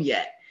home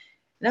yet.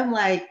 And I'm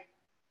like,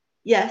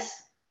 yes.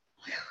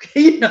 Okay,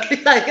 you know,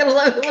 like,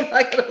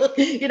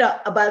 you know,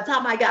 by the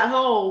time I got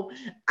home,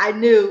 I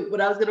knew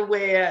what I was gonna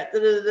wear,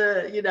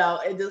 you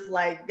know, and just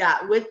like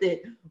got with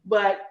it.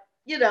 But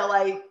you know,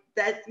 like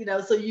that, you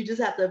know, so you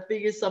just have to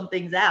figure some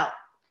things out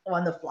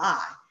on the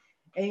fly.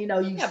 And you know,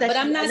 you Yeah, but set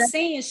I'm you not and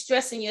saying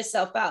stressing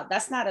yourself out.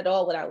 That's not at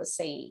all what I was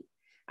saying.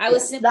 I yeah,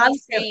 was not simply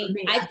saying for saying,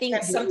 me, I I think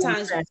can't be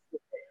sometimes, overstressed.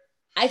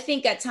 I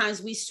think at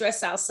times we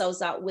stress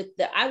ourselves out with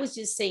I was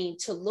just saying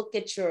to look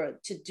at your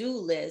to-do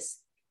list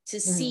to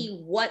Mm-hmm. see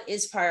what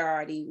is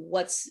priority,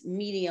 what's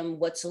medium,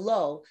 what's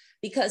low.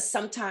 Because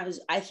sometimes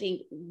I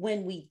think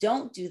when we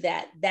don't do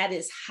that, that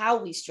is how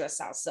we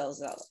stress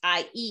ourselves out,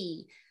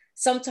 i.e.,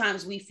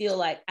 sometimes we feel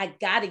like I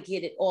got to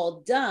get it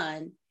all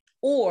done,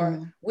 or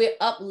Mm-hmm. we're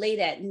up late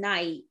at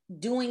night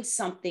doing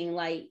something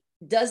like,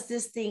 does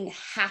this thing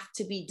have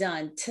to be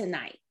done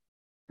tonight?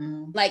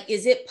 Mm-hmm. Like,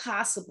 is it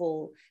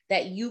possible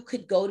that you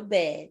could go to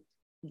bed,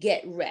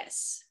 get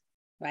rest,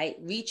 right?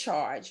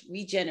 Recharge,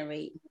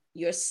 regenerate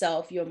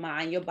yourself, your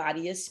mind, your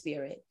body, your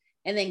spirit.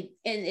 And then,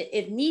 and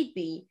if need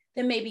be,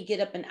 then maybe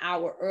get up an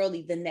hour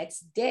early the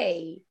next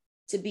day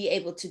to be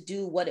able to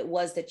do what it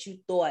was that you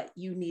thought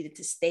you needed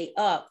to stay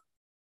up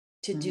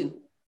to Mm-hmm.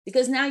 do.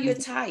 Because now you're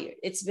tired.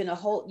 It's been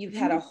you've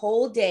had a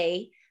whole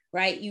day,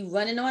 right? You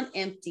running on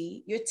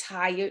empty, you're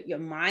tired, your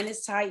mind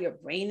is tired, your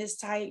brain is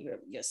tired,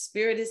 your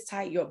spirit is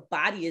tired, your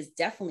body is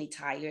definitely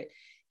tired.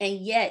 And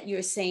yet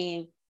you're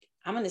saying,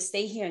 I'm going to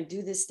stay here and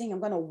do this thing.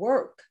 I'm going to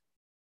work.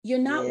 You're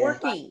not Yeah,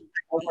 working.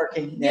 not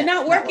working. You're Yeah,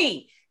 not not working.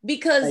 working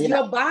because You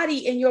know. your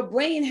body and your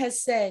brain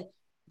has said,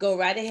 go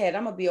right ahead.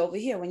 I'm going to be over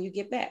here when you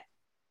get back.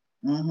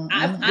 Mm-hmm,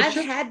 I've mm-hmm. It's I've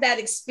true. had that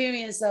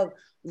experience of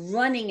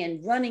running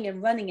and running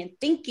and running and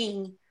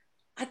thinking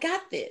I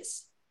got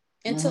this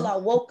until Mm-hmm, I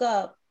woke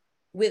up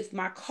with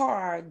my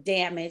car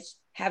damaged,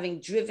 having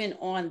driven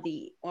on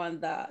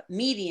the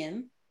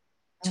median,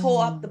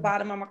 tore up the mm-hmm.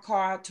 bottom of my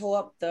car, tore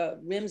up the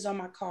rims on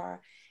my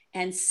car,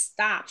 and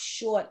stopped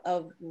short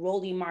of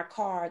rolling my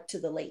car to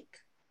the lake.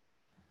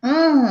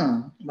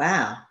 Mm.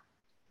 Wow.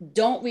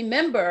 Don't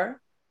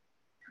remember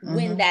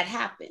when Mm-hmm. that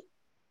happened.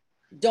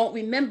 don't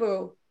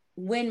remember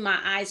when my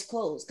eyes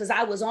closed because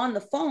I was on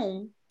the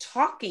phone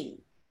talking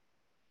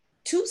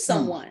to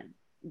someone,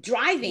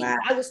 driving. Wow.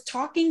 I was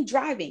talking,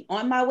 driving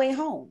on my way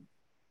home.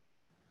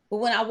 But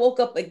when I woke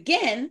up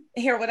again,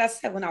 hear what I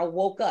said when I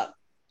woke up.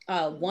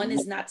 One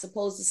is not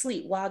supposed to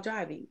sleep while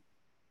driving.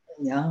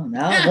 No,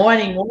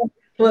 warning.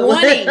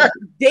 Warning,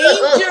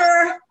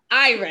 danger,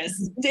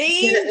 Iris,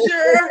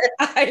 danger,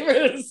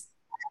 Iris,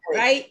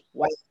 right?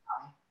 Wow.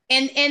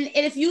 And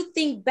if you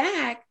think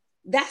back,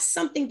 that's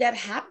something that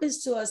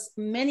happens to us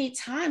many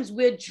times.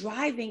 We're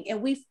driving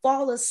and we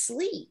fall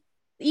asleep.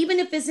 Even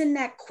if it's in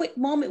that quick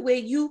moment where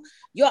your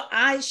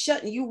eyes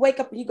shut and you wake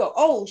up and you go,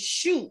 oh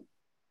shoot,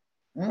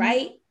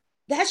 right?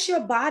 That's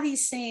your body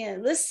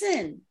saying,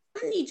 listen,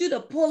 I need you to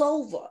pull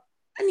over.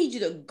 I need you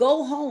to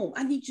go home.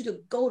 I need you to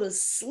go to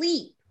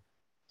sleep.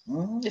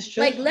 It's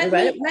true. Like,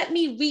 let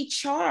me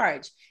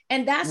recharge.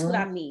 And that's what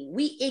I mean.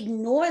 We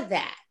ignore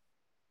that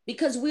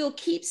because we'll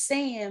keep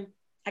saying,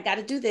 I got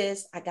to do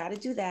this. I got to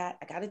do that.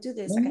 I got to do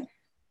this.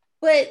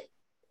 But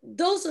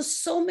those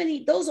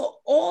are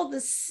all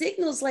the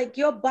signals. Like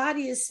your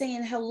body is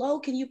saying, hello,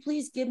 can you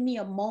please give me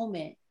a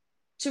moment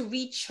to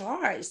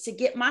recharge, to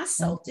get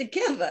myself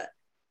together?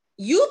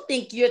 You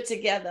think you're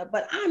together,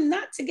 but I'm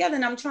not together.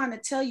 And I'm trying to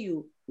tell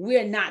you,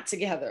 we're not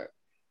together.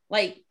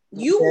 Like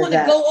you want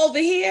to go over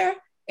here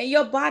and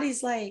your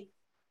body's like,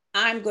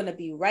 I'm going to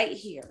be right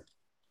here.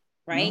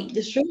 Right.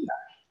 It's true.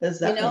 That's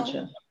definitely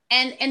true.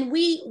 And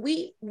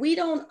we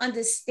don't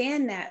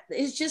understand that.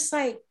 It's just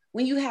like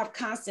when you have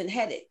constant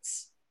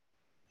headaches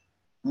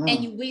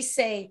and we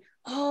say,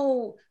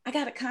 oh, I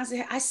got a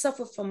constant, I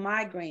suffer from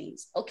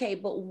migraines. Okay,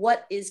 but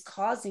what is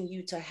causing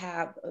you to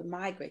have a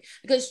migraine?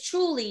 Because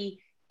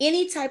truly,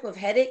 any type of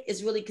headache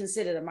is really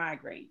considered a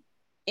migraine.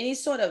 Any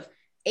sort of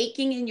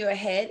aching in your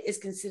head is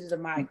considered a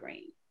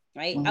migraine,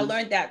 right? I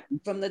learned that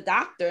from the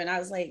doctor and I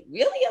was like,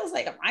 really? I was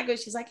like, a migraine?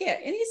 She's like, yeah,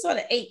 any sort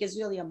of ache is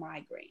really a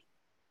migraine.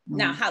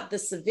 Now, how the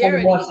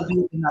severity,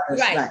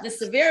 right? The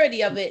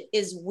severity of it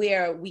is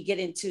where we get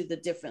into the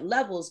different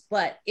levels,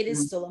 but it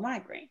is still a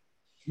migraine.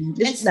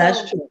 That's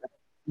true.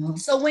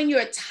 So when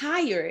you're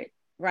tired,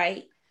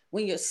 right?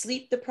 When you're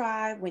sleep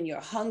deprived, when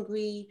you're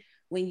hungry,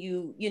 when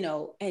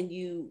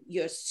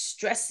you're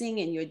stressing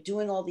and you're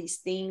doing all these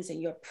things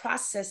and you're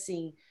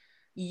processing,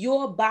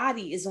 your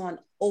body is on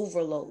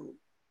overload.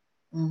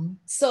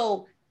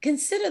 So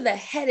consider the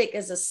headache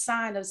as a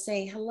sign of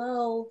saying,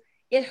 hello,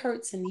 it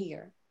hurts in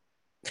here.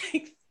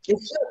 Because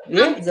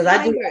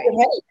I do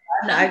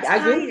have I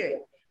agree.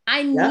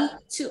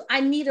 I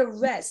need a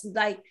rest.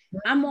 Like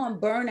I'm on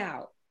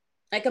burnout.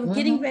 Like I'm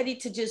getting ready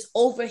to just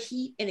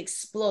overheat and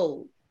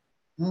explode.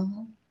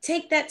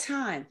 Take that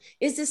time.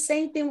 It's the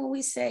same thing when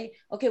we say,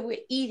 okay, we're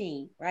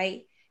eating,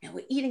 right? And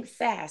we're eating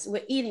fast.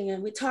 We're eating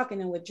and we're talking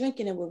and we're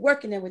drinking and we're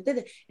working and we're doing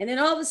it. And then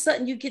all of a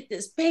sudden you get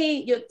this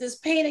pain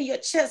in your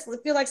chest. It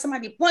feels like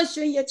somebody punched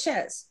you in your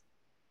chest.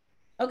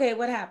 Okay,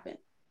 what happened?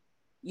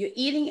 You're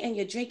eating and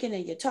you're drinking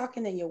and you're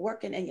talking and you're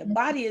working and your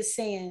body is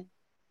saying,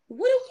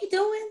 what are we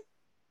doing?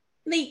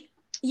 Like,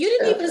 you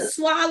didn't even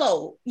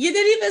swallow. You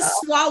didn't even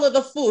swallow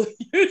the food.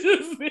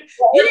 You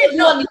didn't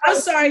know. I'm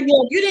sorry.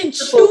 You didn't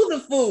chew the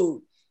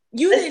food.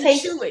 You didn't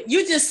chew it.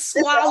 You just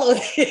swallowed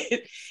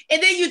it.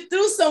 And then you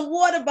threw some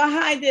water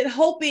behind it,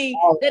 hoping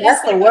that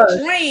it's like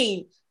a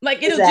drain.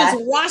 Like it'll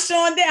just wash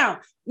on down.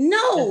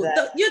 No,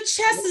 your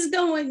chest is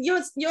going,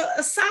 your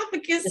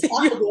esophagus is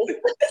going. What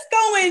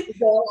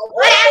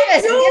are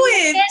you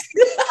doing?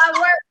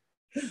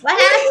 What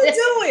are you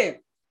doing?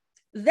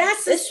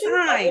 That's a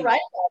sign. Right,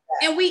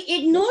 and we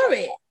ignore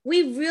it.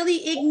 We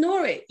really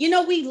ignore it. You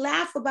know, we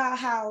laugh about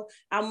how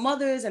our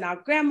mothers and our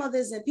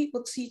grandmothers and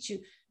people teach you,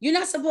 you're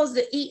not supposed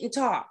to eat and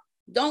talk.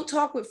 Don't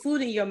talk with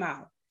food in your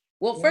mouth.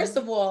 Well, first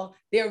of all,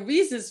 there are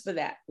reasons for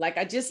that, like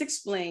I just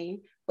explained.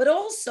 But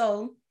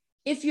also,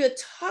 if you're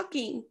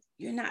talking,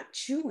 you're not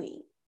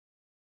chewing,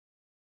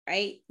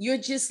 right? You're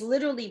just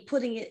literally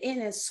putting it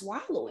in and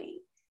swallowing.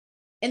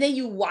 And then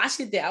you wash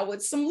it down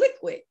with some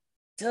liquid.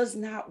 Does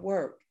not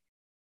work.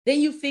 Then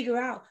you figure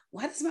out,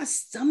 why does my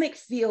stomach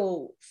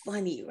feel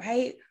funny,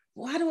 right?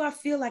 Why do I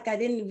feel like I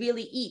didn't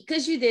really eat?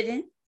 Because you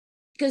didn't.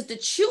 Because the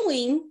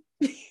chewing,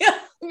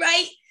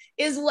 right,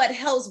 is what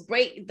helps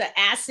break the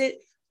acid,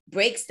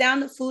 breaks down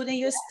the food in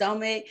your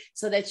stomach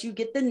so that you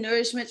get the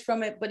nourishment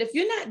from it. But if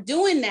you're not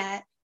doing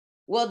that,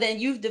 well, then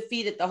you've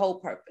defeated the whole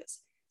purpose.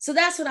 So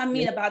that's what I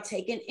mean about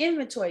taking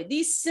inventory.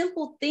 These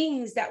simple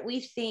things that we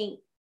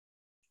think,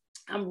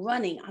 I'm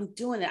running, I'm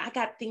doing it, I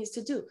got things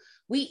to do.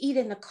 We eat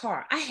in the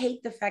car. I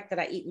hate the fact that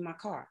I eat in my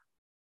car.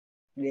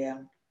 Yeah.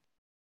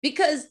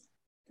 Because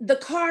the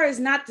car is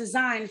not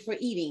designed for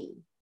eating,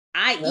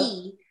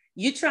 i.e.,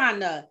 you're trying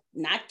to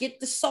not get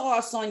the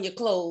sauce on your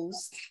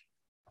clothes,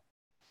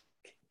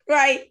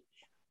 right?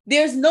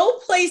 There's no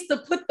place to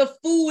put the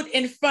food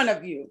in front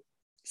of you.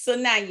 So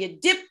now you're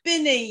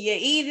dipping and you're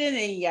eating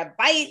and you're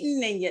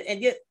biting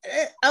and you're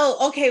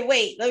oh, okay,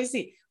 wait, let me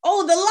see.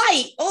 Oh, the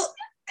light. Oh,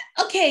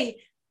 okay.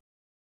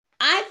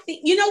 I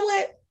think, you know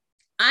what?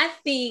 I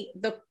think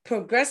the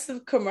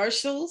progressive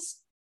commercials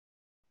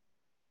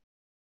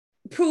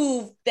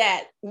prove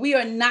that we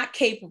are not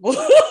capable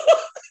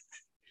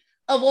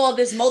of all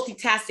this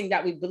multitasking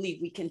that we believe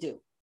we can do.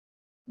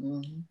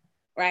 Mm-hmm.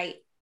 Right?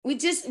 We're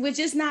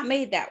just not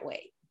made that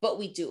way, but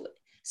we do it.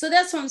 So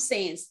that's what I'm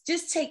saying.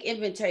 Just take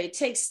inventory,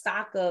 take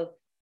stock of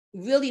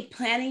really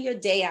planning your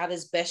day out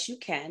as best you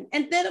can.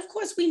 And then, of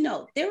course, we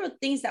know there are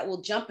things that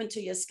will jump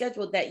into your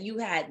schedule that you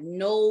had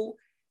no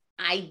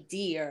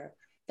idea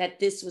that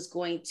this was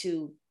going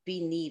to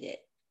be needed.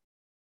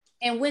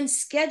 And when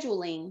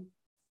scheduling,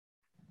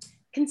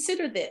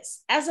 consider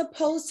this, as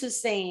opposed to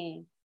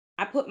saying,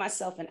 I put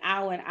myself an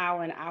hour,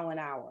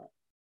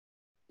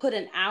 put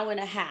an hour and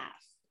a half,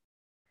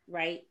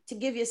 right? To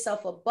give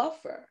yourself a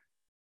buffer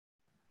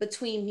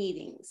between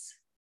meetings.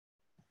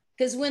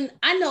 Because when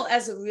I know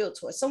as a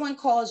realtor, someone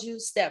calls you,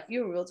 Steph,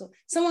 you're a realtor,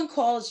 someone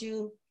calls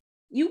you,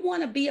 you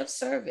want to be of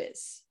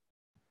service.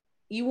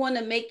 You want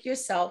to make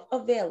yourself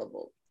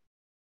available.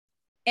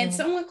 And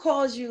someone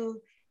calls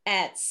you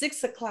at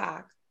 6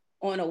 o'clock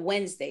on a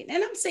Wednesday.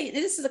 And I'm saying,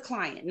 this is a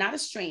client, not a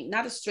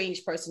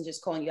strange person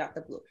just calling you out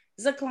the blue.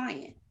 It's a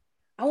client.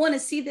 I want to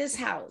see this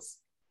house.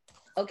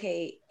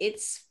 Okay,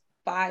 it's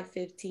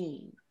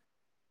 5:15.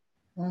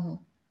 Mm-hmm.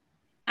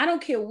 I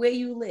don't care where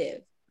you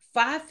live.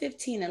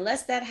 5:15,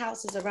 unless that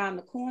house is around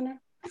the corner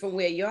from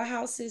where your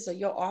house is or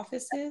your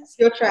office is.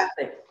 Pure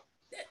traffic.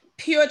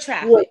 Pure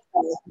traffic.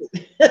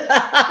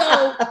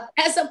 So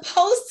as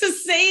opposed to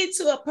saying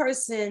to a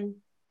person,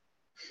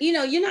 you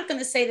know, you're not going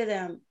to say to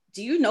them,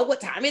 do you know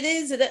what time it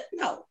is?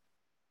 No.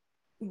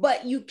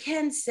 But you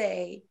can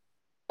say,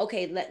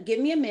 okay, give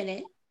me a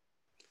minute.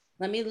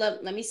 Let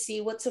me see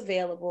what's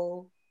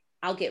available.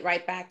 I'll get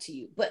right back to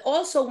you. But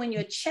also when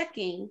you're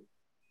checking,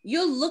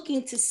 you're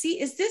looking to see,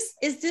 is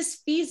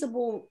this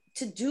feasible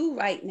to do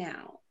right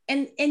now?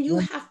 And you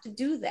have to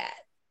do that.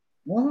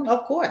 Well,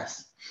 of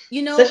course.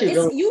 You know,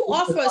 you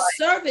offer a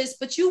service,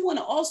 but you want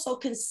to also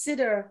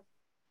consider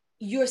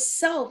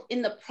yourself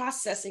in the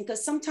processing,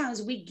 because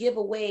sometimes we give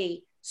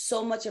away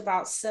so much of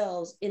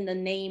ourselves in the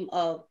name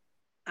of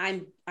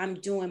I'm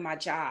doing my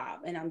job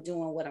and I'm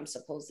doing what I'm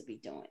supposed to be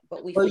doing.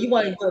 But you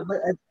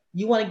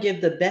want to give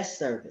the best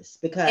service,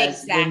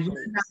 because exactly.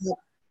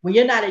 when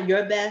you're not at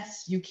your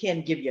best, you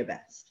can't give your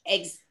best.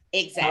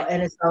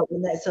 Exactly.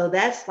 So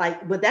that's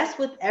like, but that's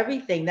with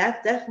everything.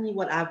 That's definitely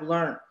what I've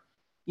learned.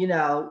 You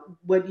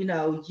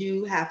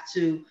have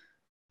to,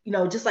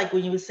 just like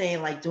when you were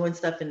saying, like doing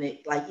stuff in the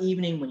like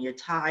evening when you're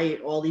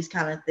tired, all these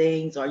kind of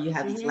things, or you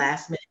have these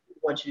last minute,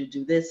 want you to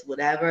do this,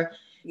 whatever.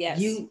 Yes.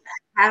 You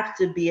have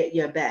to be at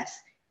your best.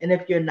 And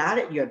if you're not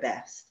at your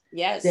best,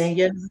 yes, then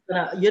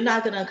you're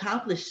not gonna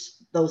accomplish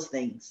those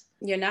things.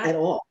 You're not at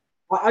all.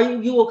 Or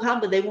you will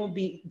accomplish, they won't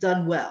be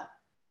done well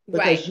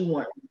because you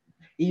weren't.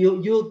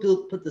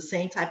 You'll put the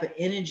same type of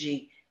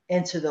energy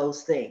into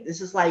those things. This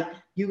is like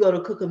you go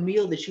to cook a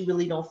meal that you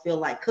really don't feel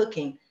like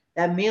cooking.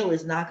 That meal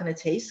is not going to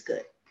taste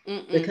good.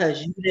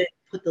 Because you didn't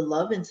put the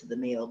love into the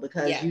meal,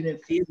 because you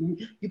didn't feel,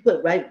 you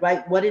put right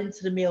what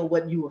into the meal,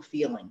 what you were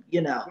feeling,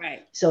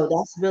 Right. So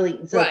that's really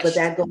but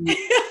that goes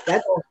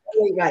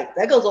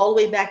that goes all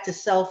the way back to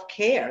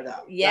self-care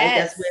though.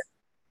 Yes. Right?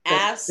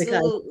 That's where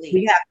absolutely, because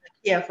we have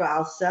to care for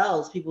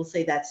ourselves. People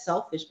say that's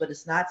selfish, but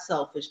it's not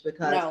selfish,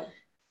 because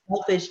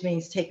selfish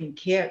means taking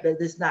care. That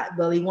it's not,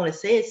 well, you want to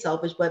say it's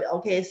selfish, but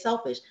okay, it's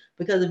selfish,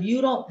 because if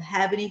you don't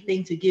have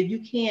anything to give, you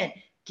can't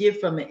give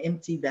from an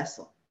empty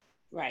vessel.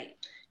 Right.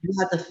 You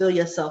have to fill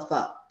yourself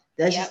up.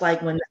 That's just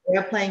like when the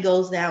airplane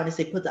goes down, they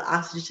say put the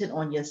oxygen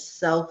on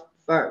yourself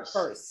first.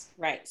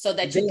 Right. So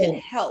that you can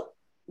help.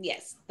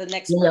 Yes, the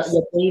next person.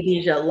 Your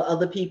babies, your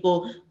other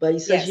people, but you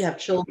said you have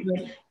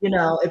children.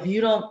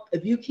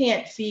 If you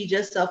can't feed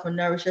yourself and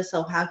nourish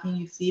yourself, how can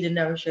you feed and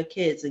nourish your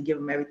kids and give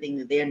them everything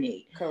that they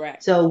need?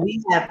 Correct. So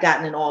we have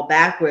gotten it all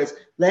backwards.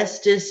 Let's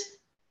just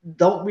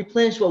don't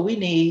replenish what we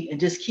need and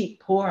just keep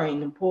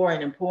pouring and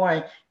pouring and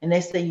pouring. And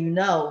next thing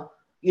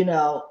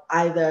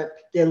either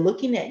they're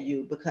looking at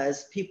you,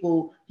 because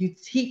you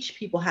teach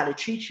people how to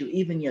treat you,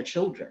 even your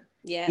children.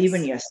 Yes.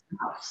 Even your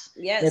spouse.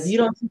 Yes. And if you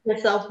don't treat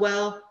yourself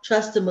well,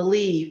 trust and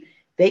believe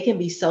they can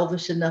be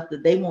selfish enough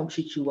that they won't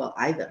treat you well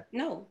either.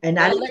 No. And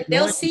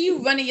they'll see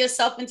you running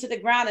yourself into the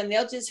ground, and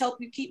they'll just help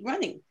you keep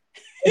running.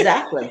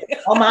 Exactly.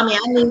 Oh, mommy,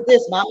 I need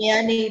this. Mommy,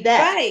 I need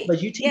that. Right.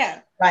 But you teach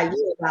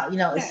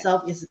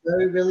about it's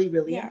very, really,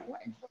 really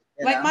important.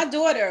 Like my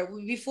daughter,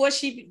 before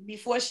she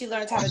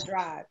learned how to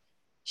drive,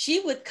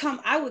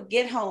 I would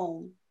get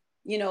home,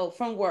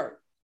 from work.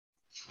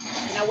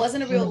 And I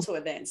wasn't a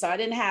realtor then, so I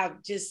didn't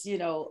have just,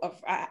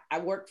 I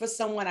worked for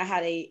someone. I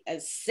had a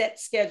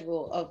set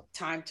schedule of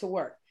time to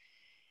work.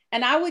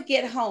 And I would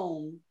get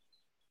home,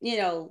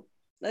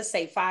 let's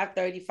say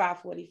 5:30,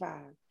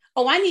 5:45.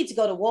 Oh, I need to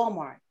go to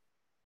Walmart.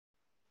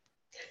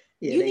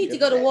 You need to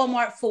go to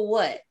Walmart for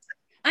what?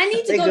 I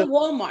need to go to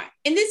Walmart.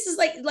 And this is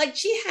like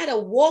she had a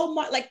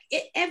Walmart,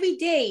 every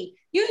day.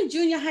 You're in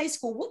junior high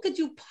school. What could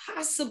you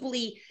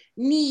possibly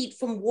need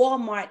from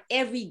Walmart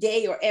every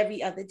day or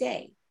every other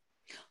day?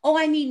 Oh,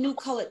 I need new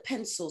colored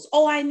pencils.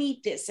 Oh, I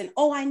need this. And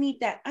oh, I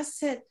need that. I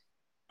said,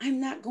 I'm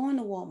not going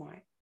to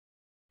Walmart.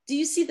 Do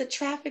you see the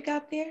traffic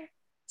out there?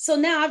 So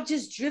now I've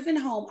just driven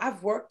home.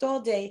 I've worked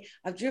all day.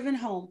 I've driven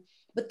home.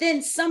 But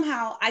then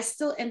somehow I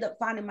still end up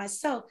finding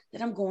myself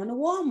that I'm going to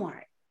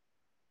Walmart.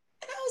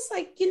 And I was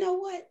like, you know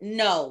what?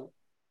 No,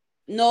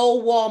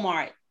 no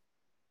Walmart.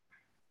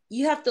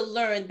 You have to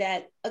learn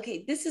that,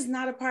 okay, this is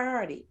not a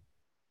priority.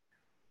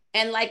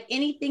 And like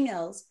anything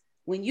else,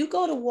 when you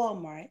go to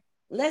Walmart,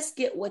 let's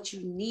get what you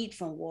need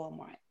from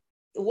Walmart.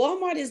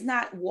 Walmart is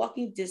not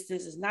walking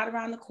distance, it's not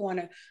around the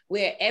corner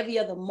where every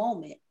other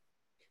moment.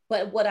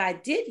 But what I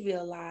did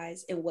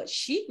realize and what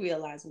she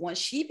realized once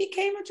she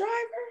became a driver,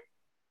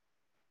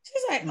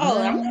 she's like,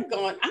 oh, I'm not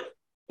going,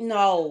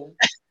 no.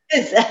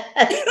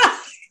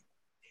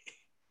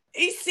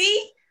 You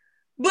see?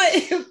 But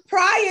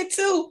prior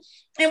to,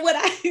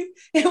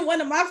 and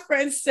one of my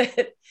friends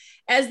said,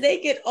 as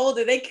they get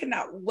older, they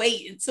cannot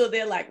wait until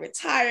they're like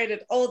retired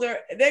and older.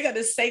 They're going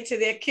to say to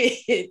their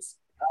kids,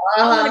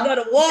 I want to go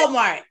to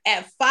Walmart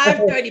at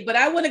 5:30, but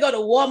I want to go to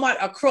Walmart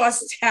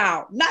across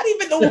town, not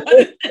even the one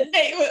in the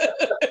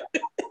neighborhood,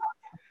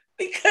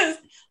 because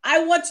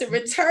I want to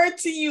return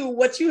to you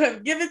what you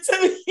have given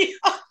to me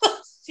all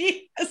those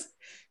years.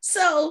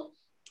 So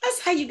that's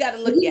how you got to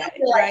look at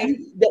it, right?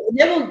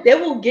 They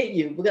will get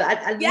you, because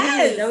I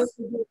yes. never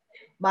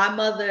my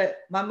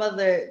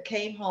mother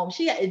came home.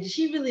 She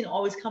really didn't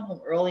always come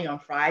home early on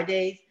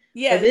Fridays.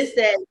 Yes. But this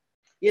day,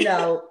 you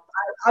know,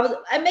 I was,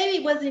 and maybe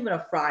it wasn't even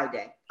a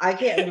Friday. I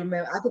can't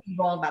remember. I could be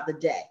wrong about the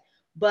day,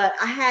 but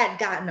I had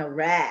gotten a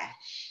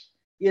rash.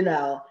 You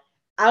know,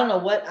 I don't know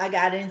what I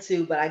got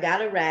into, but I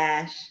got a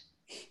rash,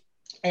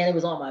 and it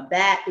was on my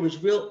back. It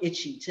was real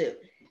itchy too,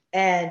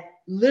 and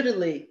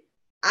literally,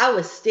 I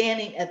was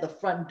standing at the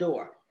front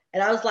door.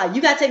 And I was like,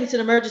 you got to take me to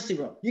the emergency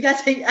room. You got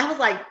to take, I was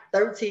like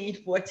 13,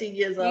 14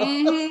 years old.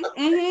 And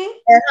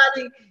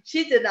honey,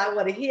 she did not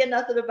want to hear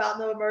nothing about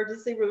no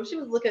emergency room. She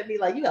was looking at me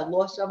like, you have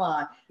lost your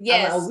mind.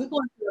 Yes. I'm like, are we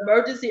going to the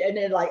emergency? And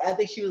then like, I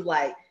think she was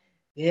like,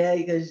 yeah,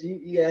 because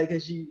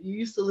you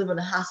used to live in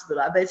a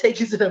hospital. I better take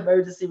you to the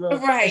emergency room.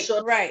 Right,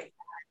 right.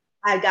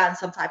 I had gotten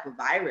some type of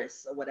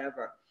virus or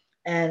whatever.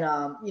 And,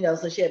 you know,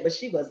 so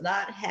she was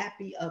not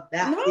happy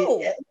about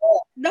it at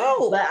all.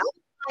 No. But I,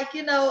 like,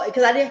 you know,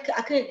 because I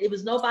couldn't, it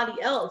was nobody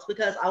else,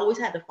 because I always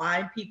had to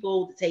find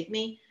people to take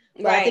me.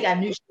 But right. I think I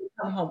knew she would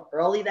come home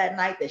early that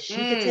night, that she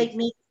could take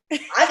me.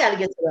 I got to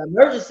get to the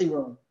emergency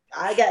room.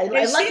 I got,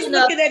 and she's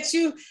looking at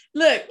you.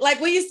 Look, like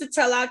we used to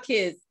tell our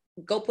kids,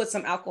 go put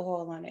some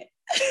alcohol on it.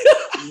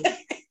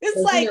 It's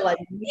like,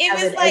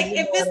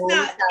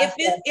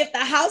 if the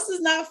house is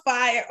not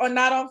fire or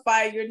not on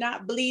fire, you're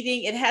not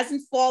bleeding, it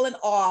hasn't fallen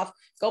off,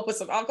 go put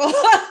some alcohol.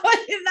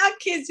 And our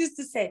kids used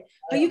to say,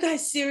 are you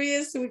guys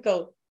serious? And we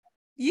go,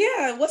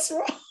 yeah, what's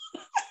wrong?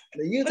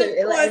 And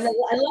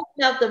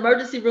enough, the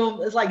emergency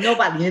room is like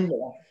nobody in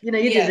there. You know,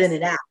 you're just in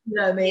and out. You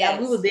know what I mean? Yes.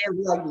 We were there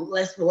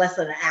like less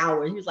than an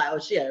hour. And he was like, oh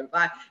shit, if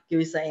I give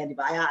you some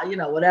antibiotics, you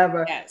know,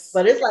 whatever. Yes.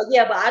 But it's like,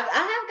 yeah, but I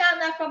have gotten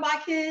that from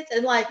my kids,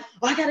 and like,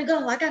 oh, I gotta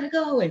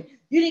go. And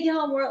you didn't get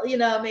home early, you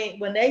know what I mean?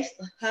 When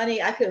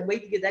honey, I couldn't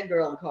wait to get that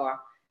girl in the car.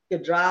 You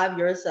could drive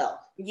yourself.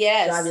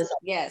 Yes.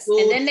 Yes.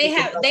 And then they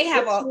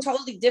have a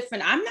totally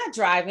different, I'm not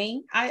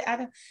driving. I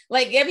don't,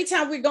 like, every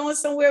time we're going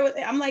somewhere with,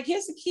 I'm like,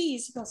 here's the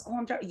keys. He goes, oh,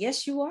 I'm driving.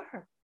 Yes, you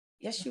are.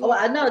 Yes, you are.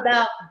 I know.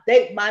 Now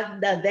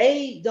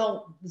they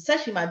don't,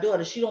 especially my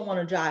daughter, she don't want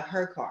to drive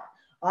her car.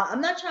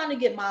 I'm not trying to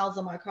get miles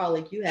on my car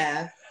like you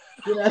have.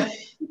 You know,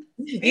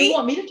 you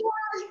want me to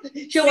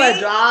drive? She want to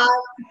drive.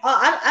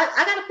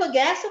 I got to put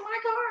gas in my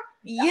car.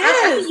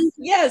 Yes,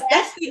 yes,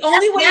 that's the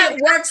only way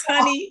it works,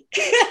 honey.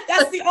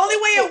 That's the only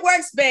way it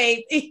works,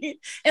 babe.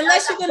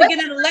 Unless you're going to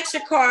get an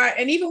electric car,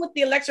 and even with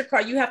the electric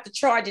car, you have to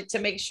charge it to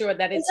make sure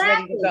that it's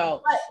ready to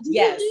go.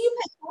 Yes. Do you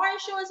pay car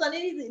insurance on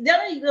anything?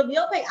 You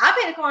don't pay. I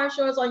pay the car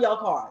insurance on your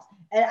cars,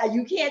 and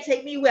you can't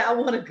take me where I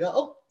want to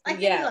go.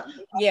 Yeah.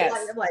 Yes.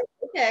 I'm like,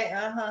 okay,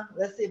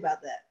 let's see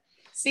about that.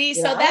 See,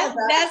 so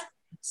that's.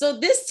 So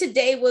this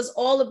today was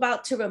all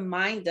about to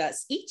remind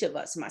us, each of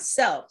us,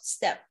 myself,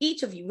 Steph,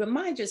 each of you,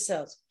 remind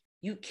yourselves,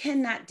 you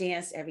cannot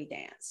dance every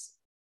dance.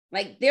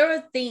 Like, there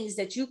are things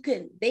that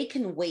they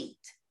can wait,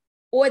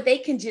 or they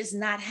can just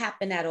not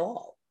happen at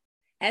all.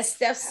 As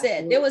Steph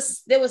said, there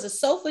was a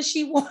sofa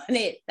she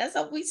wanted. That's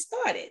how we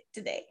started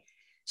today.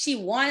 She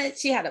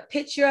had a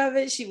picture of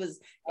it. She was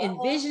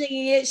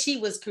envisioning it. She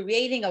was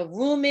creating a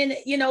room in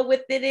it,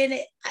 with it in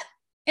it.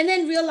 And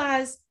then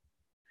realized,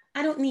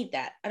 I don't need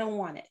that. I don't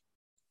want it.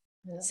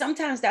 Yeah.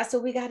 Sometimes that's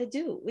what we got to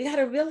do. We got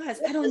to realize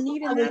I don't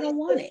need it and I don't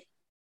want it.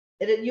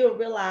 And then you'll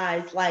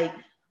realize, like,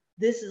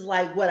 this is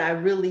like what I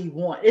really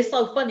want. It's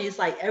so funny. It's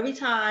like every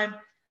time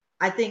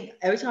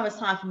it's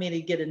time for me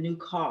to get a new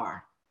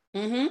car,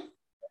 I'm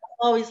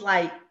always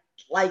like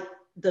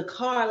the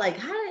car, like,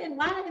 why did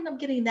I end up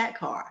getting that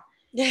car?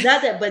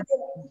 Not that,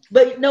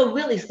 but no,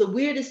 really, it's the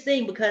weirdest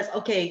thing, because,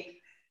 okay,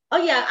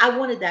 oh yeah, I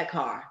wanted that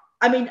car.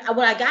 I mean,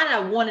 when I got it, I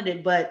wanted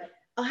it, but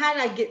how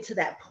did I get to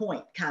that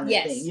point, kind of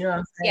thing? You know what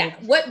I'm saying?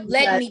 Yeah. What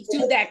led me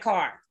to that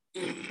car?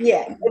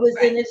 Yeah, it was.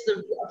 Right. And it's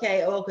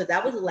because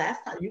that was the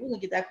last time you were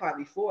gonna get that car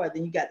before.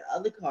 Then you got the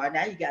other car.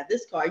 Now you got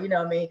this car. You know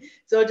what I mean?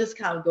 So it just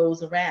kind of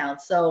goes around.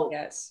 So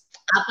yes,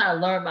 I kind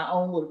of learned my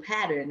own little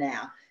pattern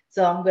now.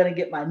 So I'm gonna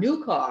get my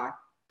new car,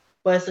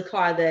 but it's a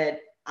car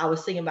that I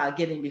was thinking about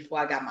getting before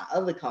I got my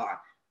other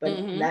car. But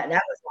Mm-hmm. that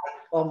was like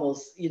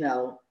almost,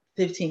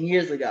 15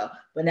 years ago.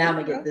 But There now I'm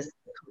you gonna get go. this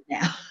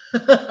now.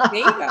 There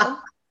you go.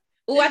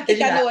 Oh, I think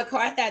You I know, know what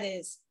car that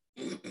is.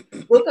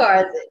 what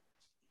car is it?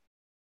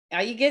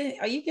 Are you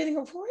getting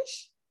a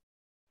Porsche?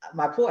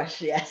 My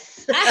Porsche,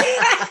 yes.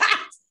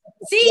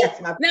 See,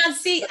 Yes, my now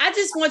see, I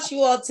just want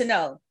you all to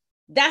know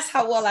that's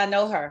how well I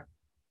know her.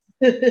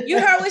 You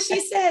well, heard what she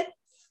said?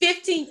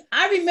 15.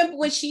 I remember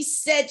when she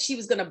said she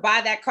was gonna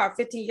buy that car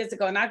 15 years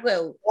ago, and I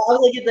go, I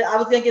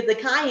was gonna get the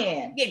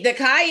Cayenne. get the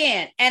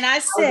Cayenne. And I I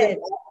was said,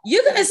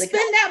 you're gonna get the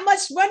spend that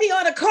much money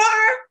on a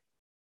car?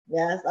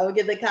 Yes, I would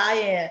get the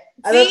Cayenne.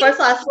 I mean, See? first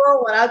I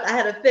saw one, I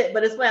had a fit,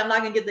 but it's funny. I'm not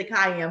gonna get the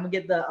Cayenne. I'm gonna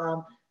get the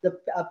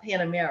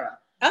Panamera.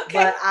 Okay.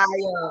 But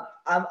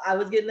I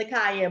was getting the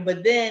Cayenne,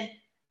 but then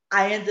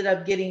I ended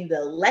up getting the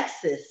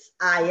Lexus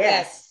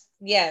Yes. IS.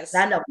 Yes.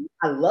 And I know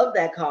I love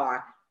that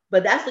car,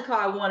 but that's the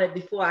car I wanted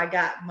before I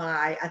got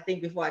my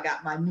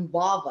new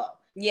Volvo. I was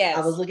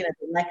Yes. looking at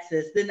the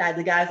Lexus. Then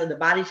the guys on the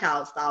body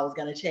child style was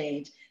gonna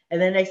change, and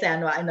then next thing I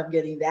know, I end up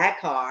getting that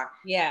car.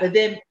 Yeah. But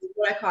then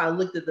before that car, I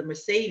looked at the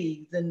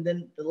Mercedes, and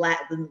then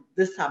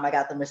this time I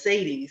got the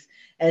Mercedes,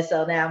 and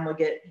so now I'm gonna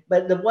get.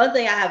 But the one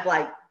thing I have,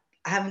 like,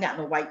 I haven't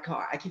gotten a white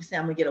car. I keep saying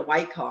I'm gonna get a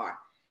white car,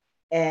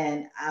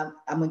 and I'm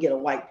gonna get a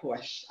white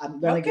Porsche. I'm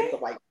gonna get Okay. the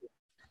white.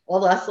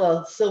 Although I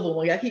saw a silver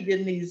one, I keep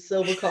getting these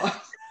silver cars.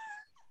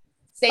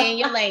 Stay in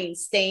your lane.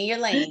 Stay in your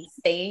lane.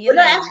 Stay in your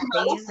But no, lane. actually, Stay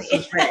my in license your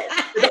is lane. red.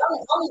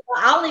 'Cause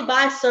I only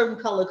buy certain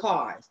color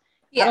cars.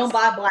 I don't Yes.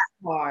 buy black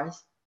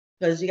cars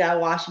because you gotta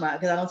wash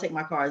because I don't take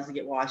my cars to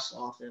get washed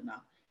often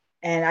enough.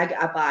 And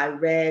I buy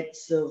red,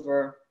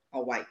 silver,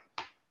 or white.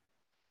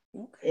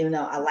 Okay. Even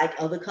though I like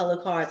other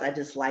color cars, I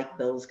just like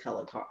those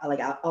color cars.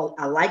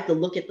 I like to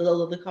look at the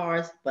other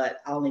cars,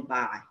 but I only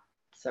buy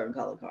certain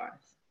color cars.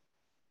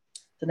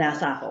 So now it's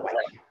time for white.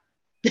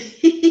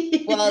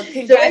 Well, So anyway,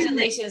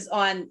 congratulations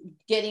on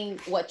getting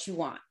what you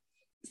want.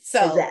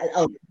 So, exactly.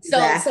 Oh, so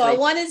I exactly.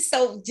 wanted,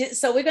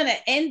 so we're going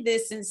to end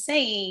this in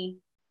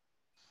saying,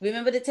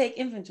 remember to take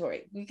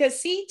inventory, because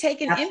see,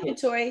 taking Absolutely.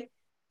 inventory,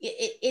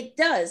 it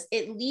does,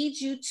 it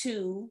leads you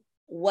to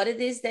what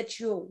it is that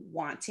you're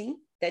wanting,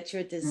 that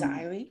you're Mm-hmm.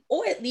 desiring,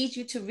 or it leads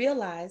you to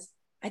realize,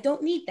 I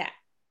don't need that,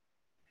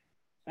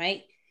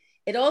 right?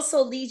 It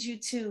also leads you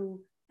to,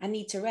 I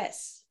need to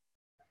rest,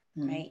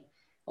 Mm-hmm. right?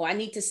 Or I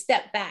need to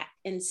step back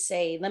and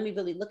say, let me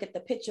really look at the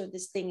picture of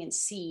this thing and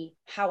see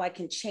how I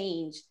can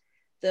change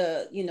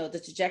the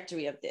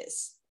trajectory of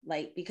this.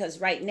 Like,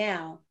 because right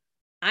now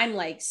I'm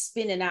like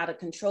spinning out of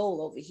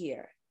control over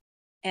here,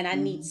 and I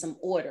need Mm-hmm. some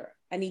order.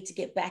 I need to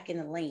get back in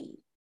the lane,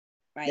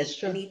 right? That's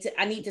I true.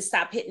 need to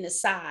stop hitting the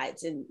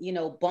sides and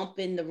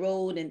bumping the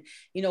road, and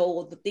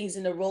the things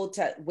in the road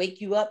to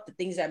wake you up, the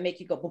things that make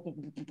you go boop, boop,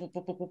 boop, boop,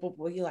 boop, boop, boop,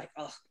 boop. You're like,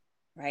 oh,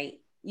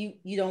 right.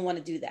 You don't want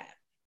to do that.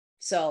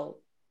 So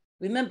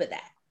remember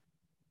that.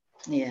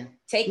 Yeah.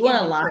 Take You want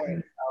to lie.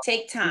 inventory.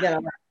 Take You gotta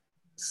time.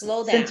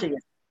 Slow center down. you.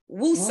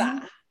 Woosah.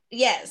 Mm-hmm.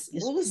 Yes,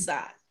 It's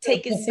woosah.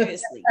 Take it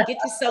seriously.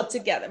 Get yourself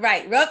together.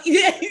 Right. Rub.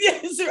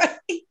 Yes,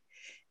 right.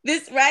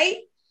 This right.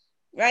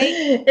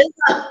 Right.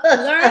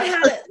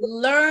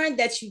 Learn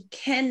that you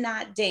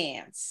cannot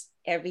dance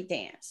every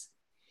dance.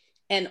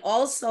 And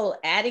also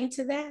adding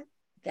to that,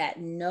 that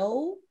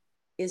no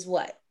is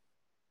what?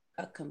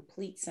 A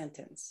complete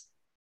sentence.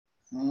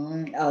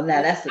 Oh, now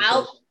that's the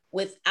question.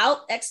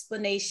 Without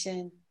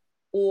explanation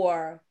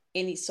or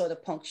any sort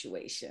of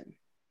punctuation.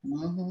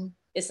 Mm-hmm.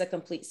 It's a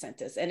complete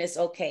sentence, and it's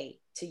okay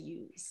to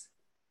use.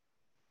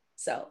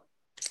 So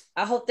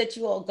I hope that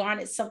you all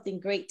garnered something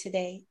great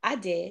today. I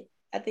did.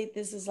 I think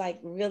this is like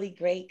really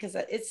great, because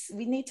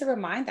we need to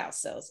remind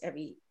ourselves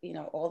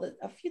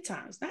a few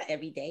times, not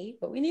every day,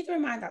 but we need to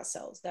remind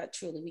ourselves that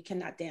truly we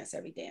cannot dance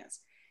every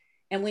dance.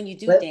 And when you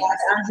do But dance,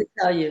 I honestly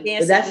tell you, but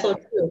dance it that's so more.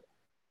 true.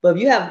 But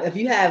if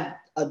you have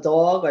a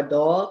dog or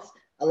dogs,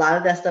 a lot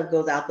of that stuff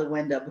goes out the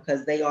window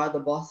because they are the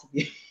boss of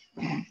you.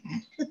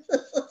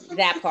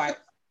 That part.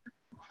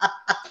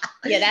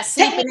 Yeah, that's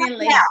Take me sleeping in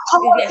now. late. I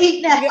want to Yeah,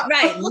 eat now.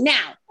 right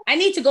now. I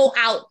need to go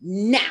out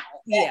now.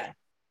 Yeah.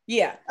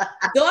 Yeah.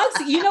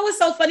 Dogs, you know what's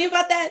so funny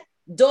about that?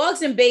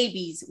 Dogs and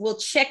babies will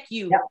check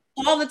you Yep.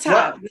 all the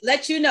time. Yep.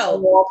 Let you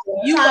know All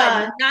the you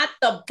time. are not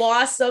the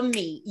boss of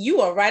me.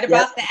 You are right Yep.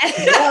 about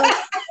that.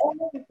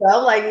 So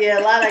I'm like, yeah,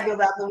 a lot of that goes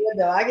out the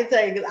window. I can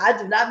tell you, because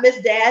I do not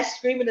miss Dash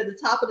screaming at the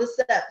top of the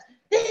steps.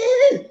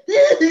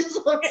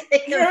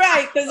 You're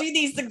right, because he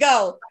needs to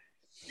go.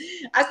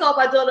 I called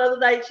my daughter the other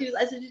night.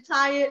 I said, you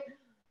tired?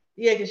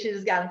 Yeah, because she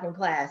just got him from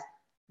class.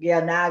 Yeah,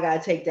 now I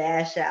gotta take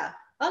Dash out.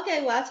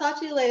 Okay, well, I'll talk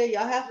to you later.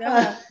 Y'all have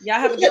fun. Y'all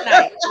have a good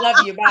night.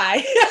 Love you.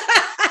 Bye.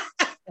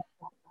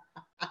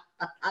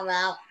 I'm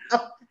out.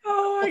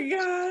 Oh my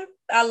God.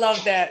 I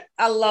love that.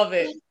 I love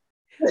it.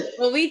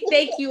 Well, we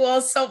thank you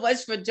all so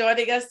much for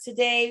joining us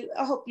today.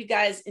 I hope you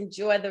guys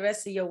enjoy the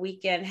rest of your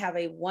weekend. Have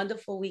a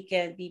wonderful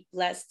weekend. Be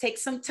blessed. Take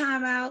some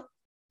time out.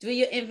 Do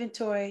your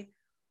inventory.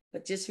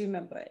 But just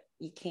remember,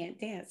 you can't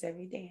dance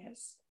every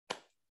dance.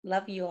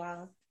 Love you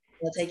all.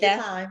 Well, take your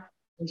Steph? time.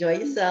 Enjoy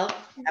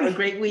yourself. Have a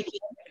great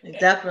weekend.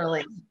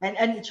 Definitely.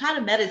 And try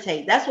to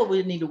meditate. That's what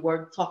we need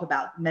to talk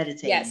about,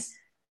 meditating. Yes.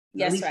 At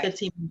Yes, least right.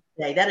 15 minutes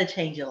a day. That'll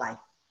change your life.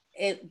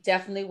 It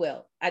definitely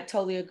will. I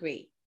totally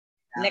agree.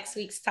 Yeah. Next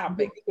week's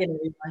topic. Good weekend,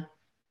 everyone.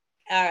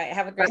 All right.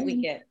 Have a great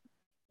weekend.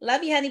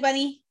 Love you, honey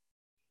bunny.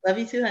 Love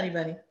you too, honey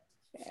bunny.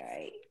 All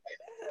right.